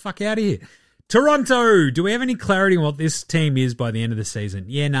Wiggins? Get the fuck out of here. Toronto, do we have any clarity on what this team is by the end of the season?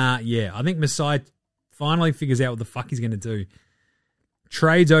 Yeah, nah. Yeah. I think Masai finally figures out what the fuck he's going to do.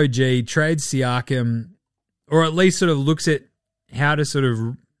 Trades OG, trades Siakam, or at least sort of looks at how to sort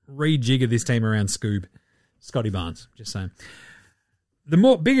of rejigger this team around Scoob. Scotty Barnes, just saying.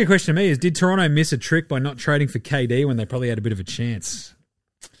 The bigger question to me is, did Toronto miss a trick by not trading for KD when they probably had a bit of a chance?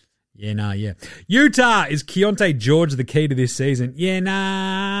 Yeah, nah, yeah. Utah, is Keontae George the key to this season? Yeah,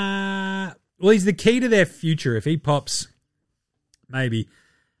 nah. Well, he's the key to their future. If he pops, maybe.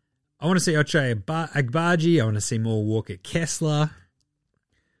 I want to see Ochai Agbaji. I want to see more Walker Kessler.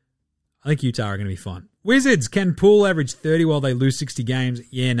 I think Utah are going to be fine. Wizards, can Poole average 30 while they lose 60 games?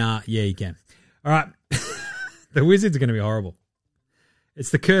 Yeah, nah. Yeah, he can. All right. The Wizards are going to be horrible.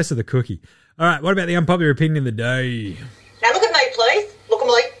 It's the curse of the cookie. All right, what about the unpopular opinion of the day? Now look at me, please. Look at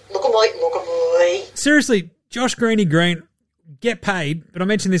me. Look at me. Look at me. Seriously, Josh Greeny Green, get paid, but I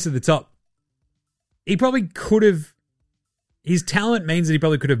mentioned this at the top. He probably could have... His talent means that he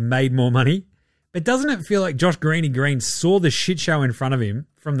probably could have made more money. But doesn't it feel like Josh Greeny Green saw the shit show in front of him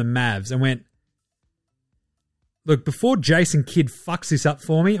from the Mavs and went, look, before Jason Kidd fucks this up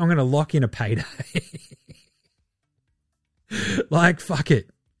for me, I'm going to lock in a payday. Like, fuck it.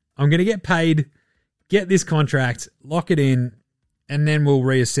 I'm going to get paid, get this contract, lock it in, and then we'll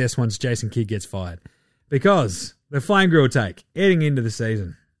reassess once Jason Kidd gets fired. Because the Flame Grill take, heading into the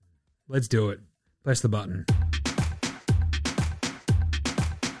season. Let's do it. Press the button.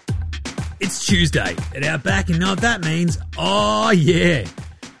 It's Tuesday at Outback, and you know what that means? Oh, yeah.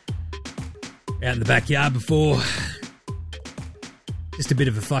 Out in the backyard before. Just a bit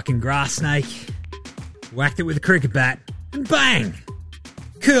of a fucking grass snake. Whacked it with a cricket bat, and bang!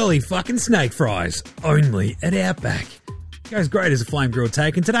 Curly fucking snake fries. Only at Outback. Goes great as a Flame Grill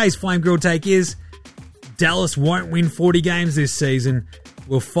take, and today's Flame Grill take is Dallas won't win 40 games this season.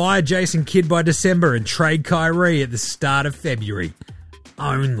 We'll fire Jason Kidd by December and trade Kyrie at the start of February.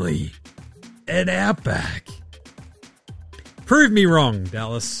 Only at Outback. Prove me wrong,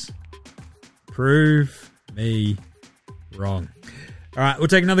 Dallas. Prove me wrong. All right, we'll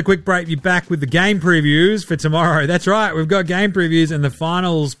take another quick break. Be back with the game previews for tomorrow. That's right, we've got game previews and the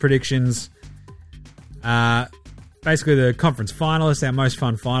finals predictions. Basically the conference finalists, our most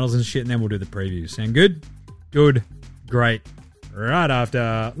fun finals and shit, and then we'll do the previews. Sound good? Good. Great. Right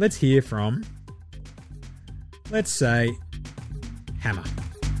after, let's hear from, let's say, Hammer.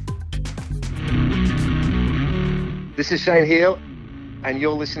 This is Shane Heel, and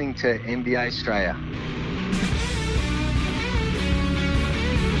you're listening to NBA Straya.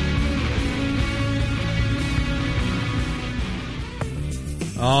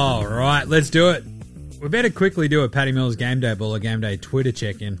 All right, let's do it. We better quickly do a Paddy Mills Game Day Ball or Game Day Twitter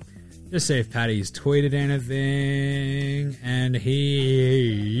check-in. Just see if Paddy's tweeted anything. And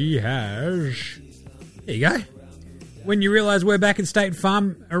he has. There you go. When you realise we're back at State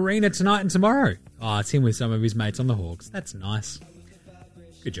Farm Arena tonight and tomorrow. Oh, it's him with some of his mates on the Hawks. That's nice.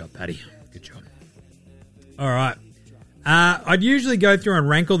 Good job, Paddy. Good job. All right. I'd usually go through and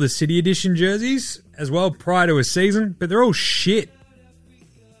rank all the City Edition jerseys as well prior to a season, but they're all shit.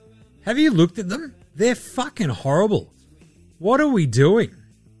 Have you looked at them? They're fucking horrible. What are we doing?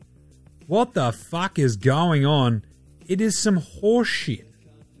 What the fuck is going on? It is some horse shit.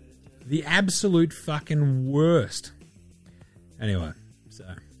 The absolute fucking worst. Anyway, so,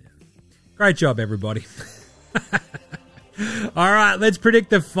 yeah. Great job, everybody. All right, let's predict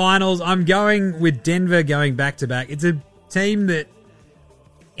the finals. I'm going with Denver going back-to-back. It's a team that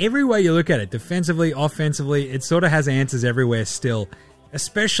every way you look at it, defensively, offensively, it sort of has answers everywhere still.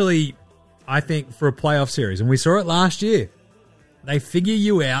 Especially, I think, for a playoff series. And we saw it last year. They figure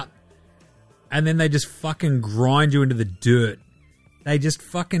you out, and then they just fucking grind you into the dirt. They just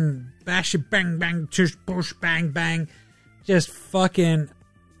fucking bash it, bang, bang, just push, bang, bang. Just fucking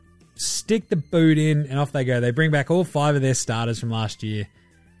stick the boot in, and off they go. They bring back all 5 of their starters from last year.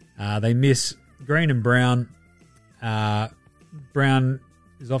 They miss Green and Brown. Brown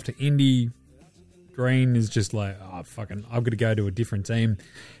is off to Indy. Green is just like, oh, fucking, I've got to go to a different team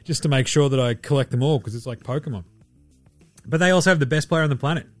just to make sure that I collect them all because it's like Pokemon. But they also have the best player on the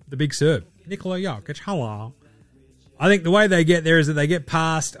planet, the big Serb, Nikola Jokic. Hello. I think the way they get there is that they get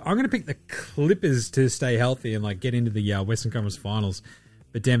past. I'm going to pick the Clippers to stay healthy and like get into the Western Conference Finals,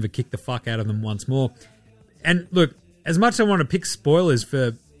 but Denver kick the fuck out of them once more. And look, as much as I want to pick spoilers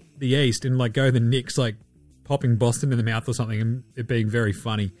for the East and like go the Knicks like popping Boston in the mouth or something and it being very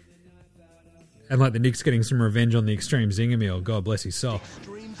funny. And like the Knicks getting some revenge on the Extreme Zinger meal. God bless his soul.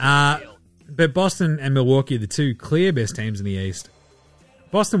 But Boston and Milwaukee are the 2 clear best teams in the East.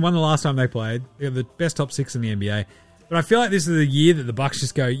 Boston won the last time they played. They have the best top 6 in the NBA. But I feel like this is the year that the Bucks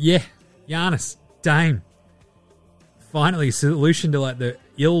just go, yeah, Giannis, Dame. Finally, solution to like the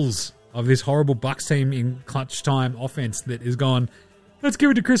ills of this horrible Bucks team in clutch time offense that is gone, let's give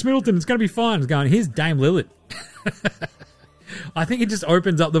it to Chris Middleton. It's going to be fine. It's going, here's Dame Lillard. I think it just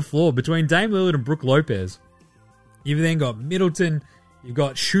opens up the floor between Dame Lillard and Brook Lopez. You've then got Middleton, you've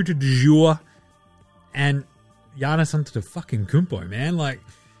got Shooter du jour, and Giannis Antetokounmpo, man. Like,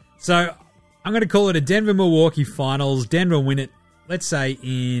 so I'm going to call it a Denver-Milwaukee finals. Denver win it, let's say,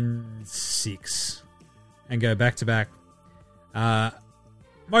 in 6 and go back-to-back.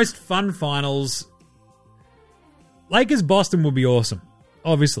 Most fun finals. Lakers-Boston would be awesome,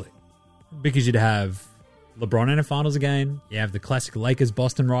 obviously, because you'd have LeBron in a finals again. You have the classic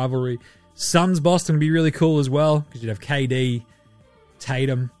Lakers-Boston rivalry. Suns-Boston would be really cool as well because you'd have KD,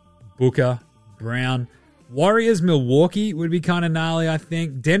 Tatum, Booker, Brown. Warriors-Milwaukee would be kind of gnarly, I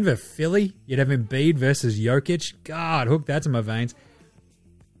think. Denver-Philly, you'd have Embiid versus Jokic. God, hook that to my veins.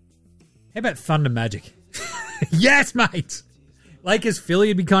 How about Thunder Magic? Yes, mate! Lakers-Philly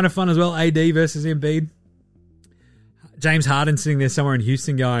would be kind of fun as well. AD versus Embiid. James Harden sitting there somewhere in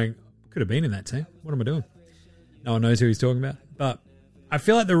Houston going, could have been in that team. What am I doing? No one knows who he's talking about. But I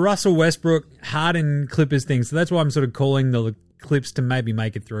feel like the Russell Westbrook, Harden, Clippers thing, so that's why I'm sort of calling the Clips to maybe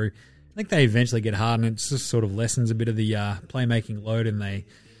make it through. I think they eventually get Harden. It just sort of lessens a bit of the playmaking load and they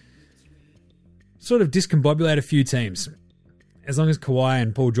sort of discombobulate a few teams. As long as Kawhi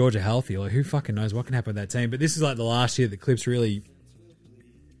and Paul George are healthy, like who fucking knows what can happen with that team. But this is like the last year that Clips really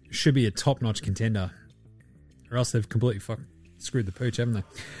should be a top-notch contender. Or else they've completely fucking screwed the pooch, haven't they?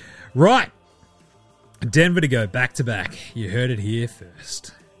 Right. Denver to go back-to-back. You heard it here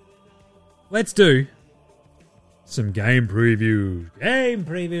first. Let's do some game previews. Game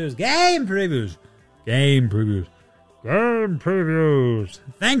previews. Game previews. Game previews. Game previews.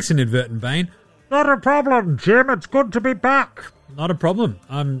 Thanks, Inadvertent Bane. Not a problem, Jim. It's good to be back. Not a problem.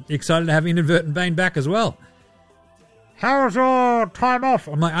 I'm excited to have Inadvertent Bane back as well. How was your time off?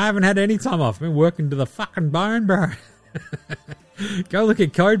 I'm like, I haven't had any time off. I've been working to the fucking bone, bro. Go look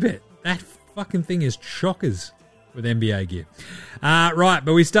at CodeBet. That fucking thing is chockers. with NBA gear. Right,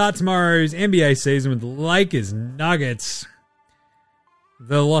 but we start tomorrow's NBA season with the Lakers Nuggets.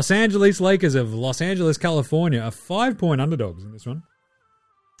 The Los Angeles Lakers of Los Angeles, California are 5-point underdogs in this one,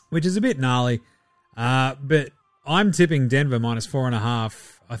 which is a bit gnarly. But I'm tipping Denver minus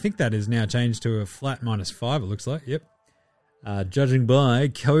 4.5. I think that is now changed to a flat minus 5, it looks like. Yep. Judging by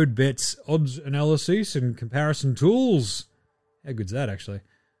Code Bet's odds analysis and comparison tools. How good's that, actually?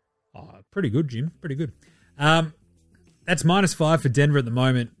 Oh, pretty good, Jim. Pretty good. That's minus 5 for Denver at the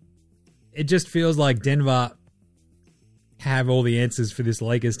moment. It just feels like Denver have all the answers for this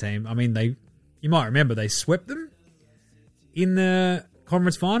Lakers team. I mean, you might remember they swept them in the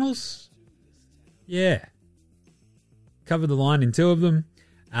conference finals. Yeah. Covered the line in 2 of them.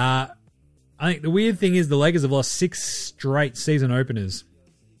 I think the weird thing is the Lakers have lost 6 straight season openers,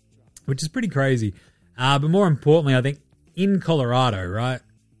 which is pretty crazy. But more importantly, I think in Colorado, right?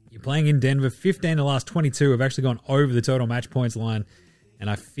 You're playing in Denver. 15 of the last 22 have actually gone over the total match points line. And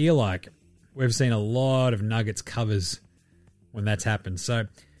I feel like we've seen a lot of Nuggets covers when that's happened. So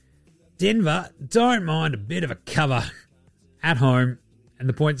Denver don't mind a bit of a cover at home and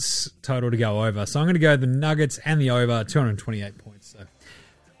the points total to go over. So I'm going to go the Nuggets and the over, 228 points. So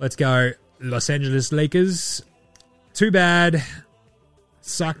let's go Los Angeles Lakers. Too bad.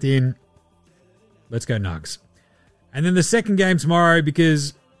 Sucked in. Let's go Nugs. And then the second game tomorrow,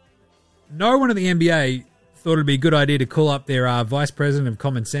 because no one at the NBA thought it'd be a good idea to call up their vice president of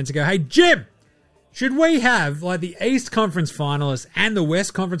common sense and go, hey, Jim, should we have like the East Conference finalists and the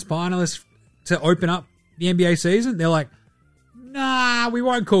West Conference finalists to open up the NBA season? They're like, nah, we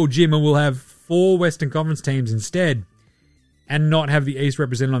won't call Jim and we'll have 4 Western Conference teams instead and not have the East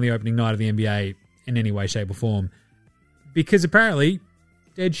represented on the opening night of the NBA in any way, shape or form. Because apparently,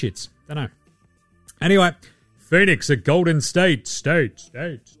 dead shits. Don't know. Anyway, Phoenix at Golden State.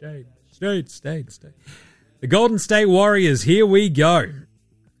 The Golden State Warriors, here we go.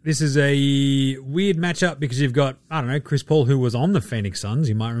 This is a weird matchup because you've got, I don't know, Chris Paul, who was on the Phoenix Suns.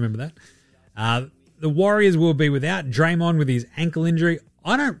 You might remember that. The Warriors will be without Draymond with his ankle injury.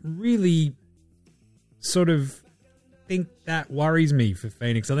 I don't really sort of think that worries me for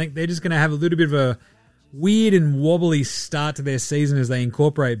Phoenix. I think they're just going to have a little bit of a weird and wobbly start to their season as they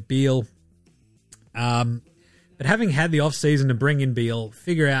incorporate Beal. But having had the offseason to bring in Beal,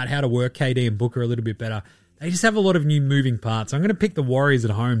 figure out how to work KD and Booker a little bit better, they just have a lot of new moving parts. I'm going to pick the Warriors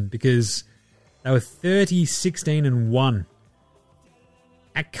at home because they were 30-16-1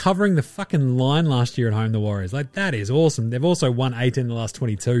 at covering the fucking line last year at home, the Warriors. Like, that is awesome. They've also won 18 in the last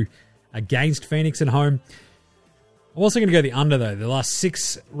 22 against Phoenix at home. I'm also going to go the under, though. The last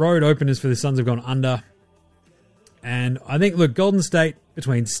 6 road openers for the Suns have gone under. And I think, look, Golden State,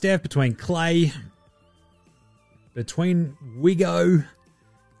 between Steph, between Clay, between Wiggo,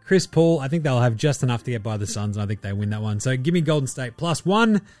 Chris Paul, I think they'll have just enough to get by the Suns, and I think they win that one. So give me Golden State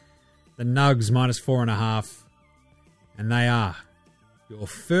 +1, the Nugs -4.5, and they are your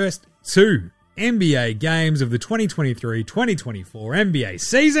first 2 NBA games of the 2023-2024 NBA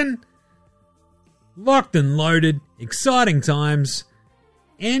season. Locked and loaded, exciting times.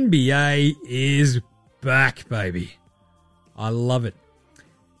 NBA is back, baby. I love it.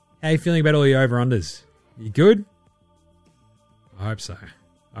 How are you feeling about all your over-unders? You good? I hope so.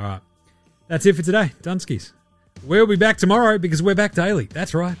 All right. That's it for today. Dunskies. We'll be back tomorrow because we're back daily.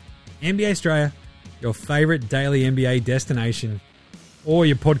 That's right. NBA Straya, your favorite daily NBA destination. All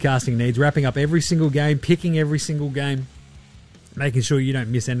your podcasting needs. Wrapping up every single game, picking every single game, making sure you don't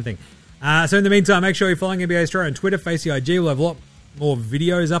miss anything. So in the meantime, make sure you're following NBA Straya on Twitter, Facey IG. We'll have a lot more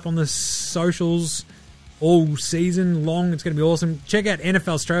videos up on the socials all season long. It's going to be awesome. Check out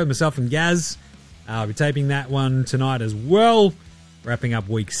NFL Straya with myself and Gaz. I'll be taping that one tonight as well. Wrapping up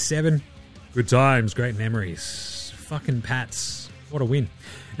week 7. Good times, great memories. Fucking Pats. What a win.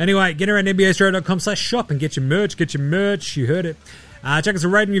 Anyway, get around NBAstraya.com/shop and get your merch. You heard it. Check us a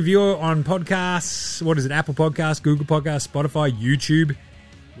rating review on podcasts. What is it? Apple Podcasts, Google Podcasts, Spotify, YouTube,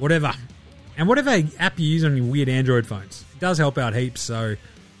 whatever. And whatever app you use on your weird Android phones. It does help out heaps, so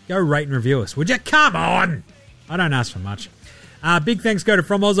go rate and review us. Would you? Come on! I don't ask for much. Big thanks go to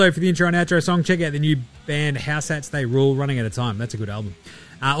From Ozzo for the intro and outro song. Check out the new band House Hats They Rule, Running Out of Time. That's a good album.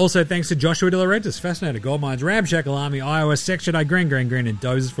 Also thanks to Joshua De Laurentiis, Fascinator, Goldmines, Ramshackle Army, iOS, Section I, Green, and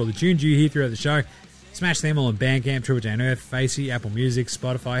Dozers for all the tunes you hear throughout the show. Smash them all on Bandcamp, Triple J Earth, Facey, Apple Music,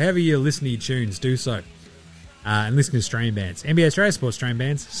 Spotify. However you listen to your tunes, do so. And listen to stream bands. NBA Australia supports stream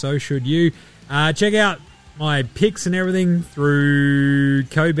bands, so should you. Check out my picks and everything through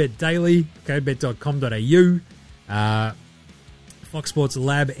CodeBet Daily, codebet.com.au. Fox Sports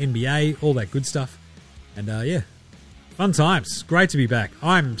Lab, NBA, all that good stuff. And yeah, Fun times. Great to be back.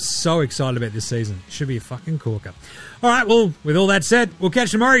 I'm so excited about this season. Should be a fucking corker. All right, well, with all that said, we'll catch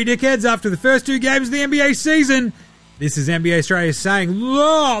tomorrow, you dickheads, after the first 2 games of the NBA season. This is NBA Australia saying,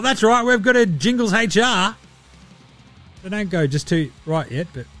 oh, that's right, we've got a Jingles HR. They don't go just too right yet,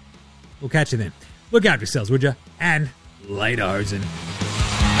 but we'll catch you then. Look out for yourselves, would you? And later, hosen.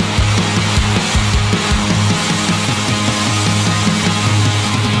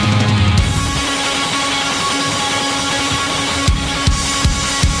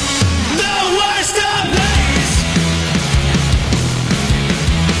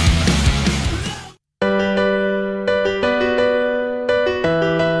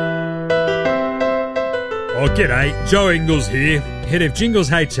 Oh, g'day, Joe Ingles here, head of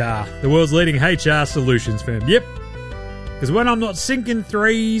Jingles HR, the world's leading HR solutions firm. Yep, because when I'm not sinking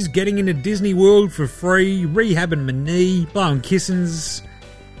threes, getting into Disney World for free, rehabbing my knee, blowing kissings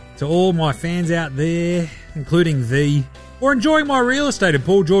to all my fans out there, including thee, or enjoying my real estate at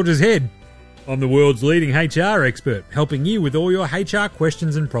Paul George's Head, I'm the world's leading HR expert, helping you with all your HR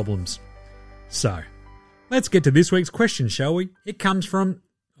questions and problems. So, let's get to this week's question, shall we? It comes from,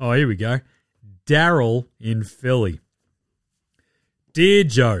 oh, here we go, Daryl in Philly. Dear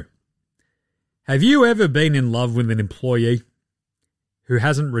Joe, have you ever been in love with an employee who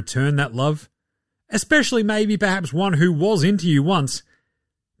hasn't returned that love? Especially maybe perhaps one who was into you once,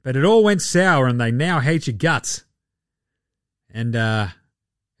 but it all went sour and they now hate your guts. And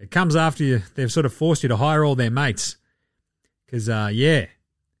it comes after you, they've sort of forced you to hire all their mates. Because, a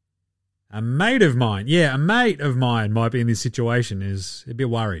mate of mine might be in this situation, is a bit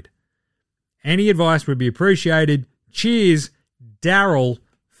worried. Any advice would be appreciated. Cheers, Daryl,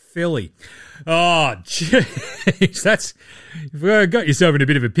 Philly. Oh, jeez, you've got yourself in a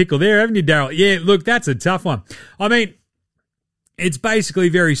bit of a pickle there, haven't you, Daryl? Yeah, look, that's a tough one. I mean, it's basically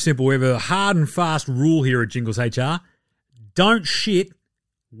very simple. We have a hard and fast rule here at Jingles HR. Don't shit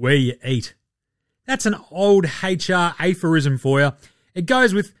where you eat. That's an old HR aphorism for you. It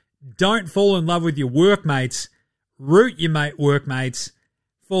goes with don't fall in love with your workmates, root your workmates,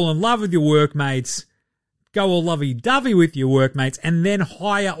 fall in love with your workmates, go all lovey-dovey with your workmates, and then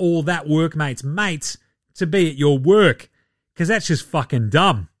hire all that workmates' mates to be at your work. Because that's just fucking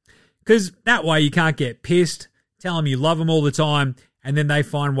dumb. Because that way you can't get pissed, tell them you love them all the time, and then they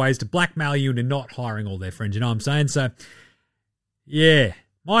find ways to blackmail you into not hiring all their friends. You know what I'm saying? So, yeah,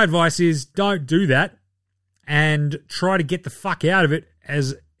 my advice is don't do that and try to get the fuck out of it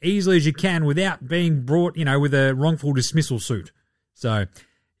as easily as you can without being brought, with a wrongful dismissal suit. So,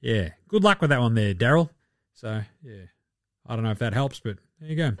 yeah, good luck with that one there, Daryl. So, yeah, I don't know if that helps, but there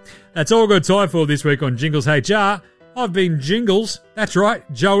you go. That's all got time for this week on Jingles HR. I've been Jingles. That's right,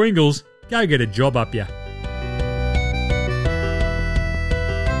 Joe Ingles. Go get a job up ya.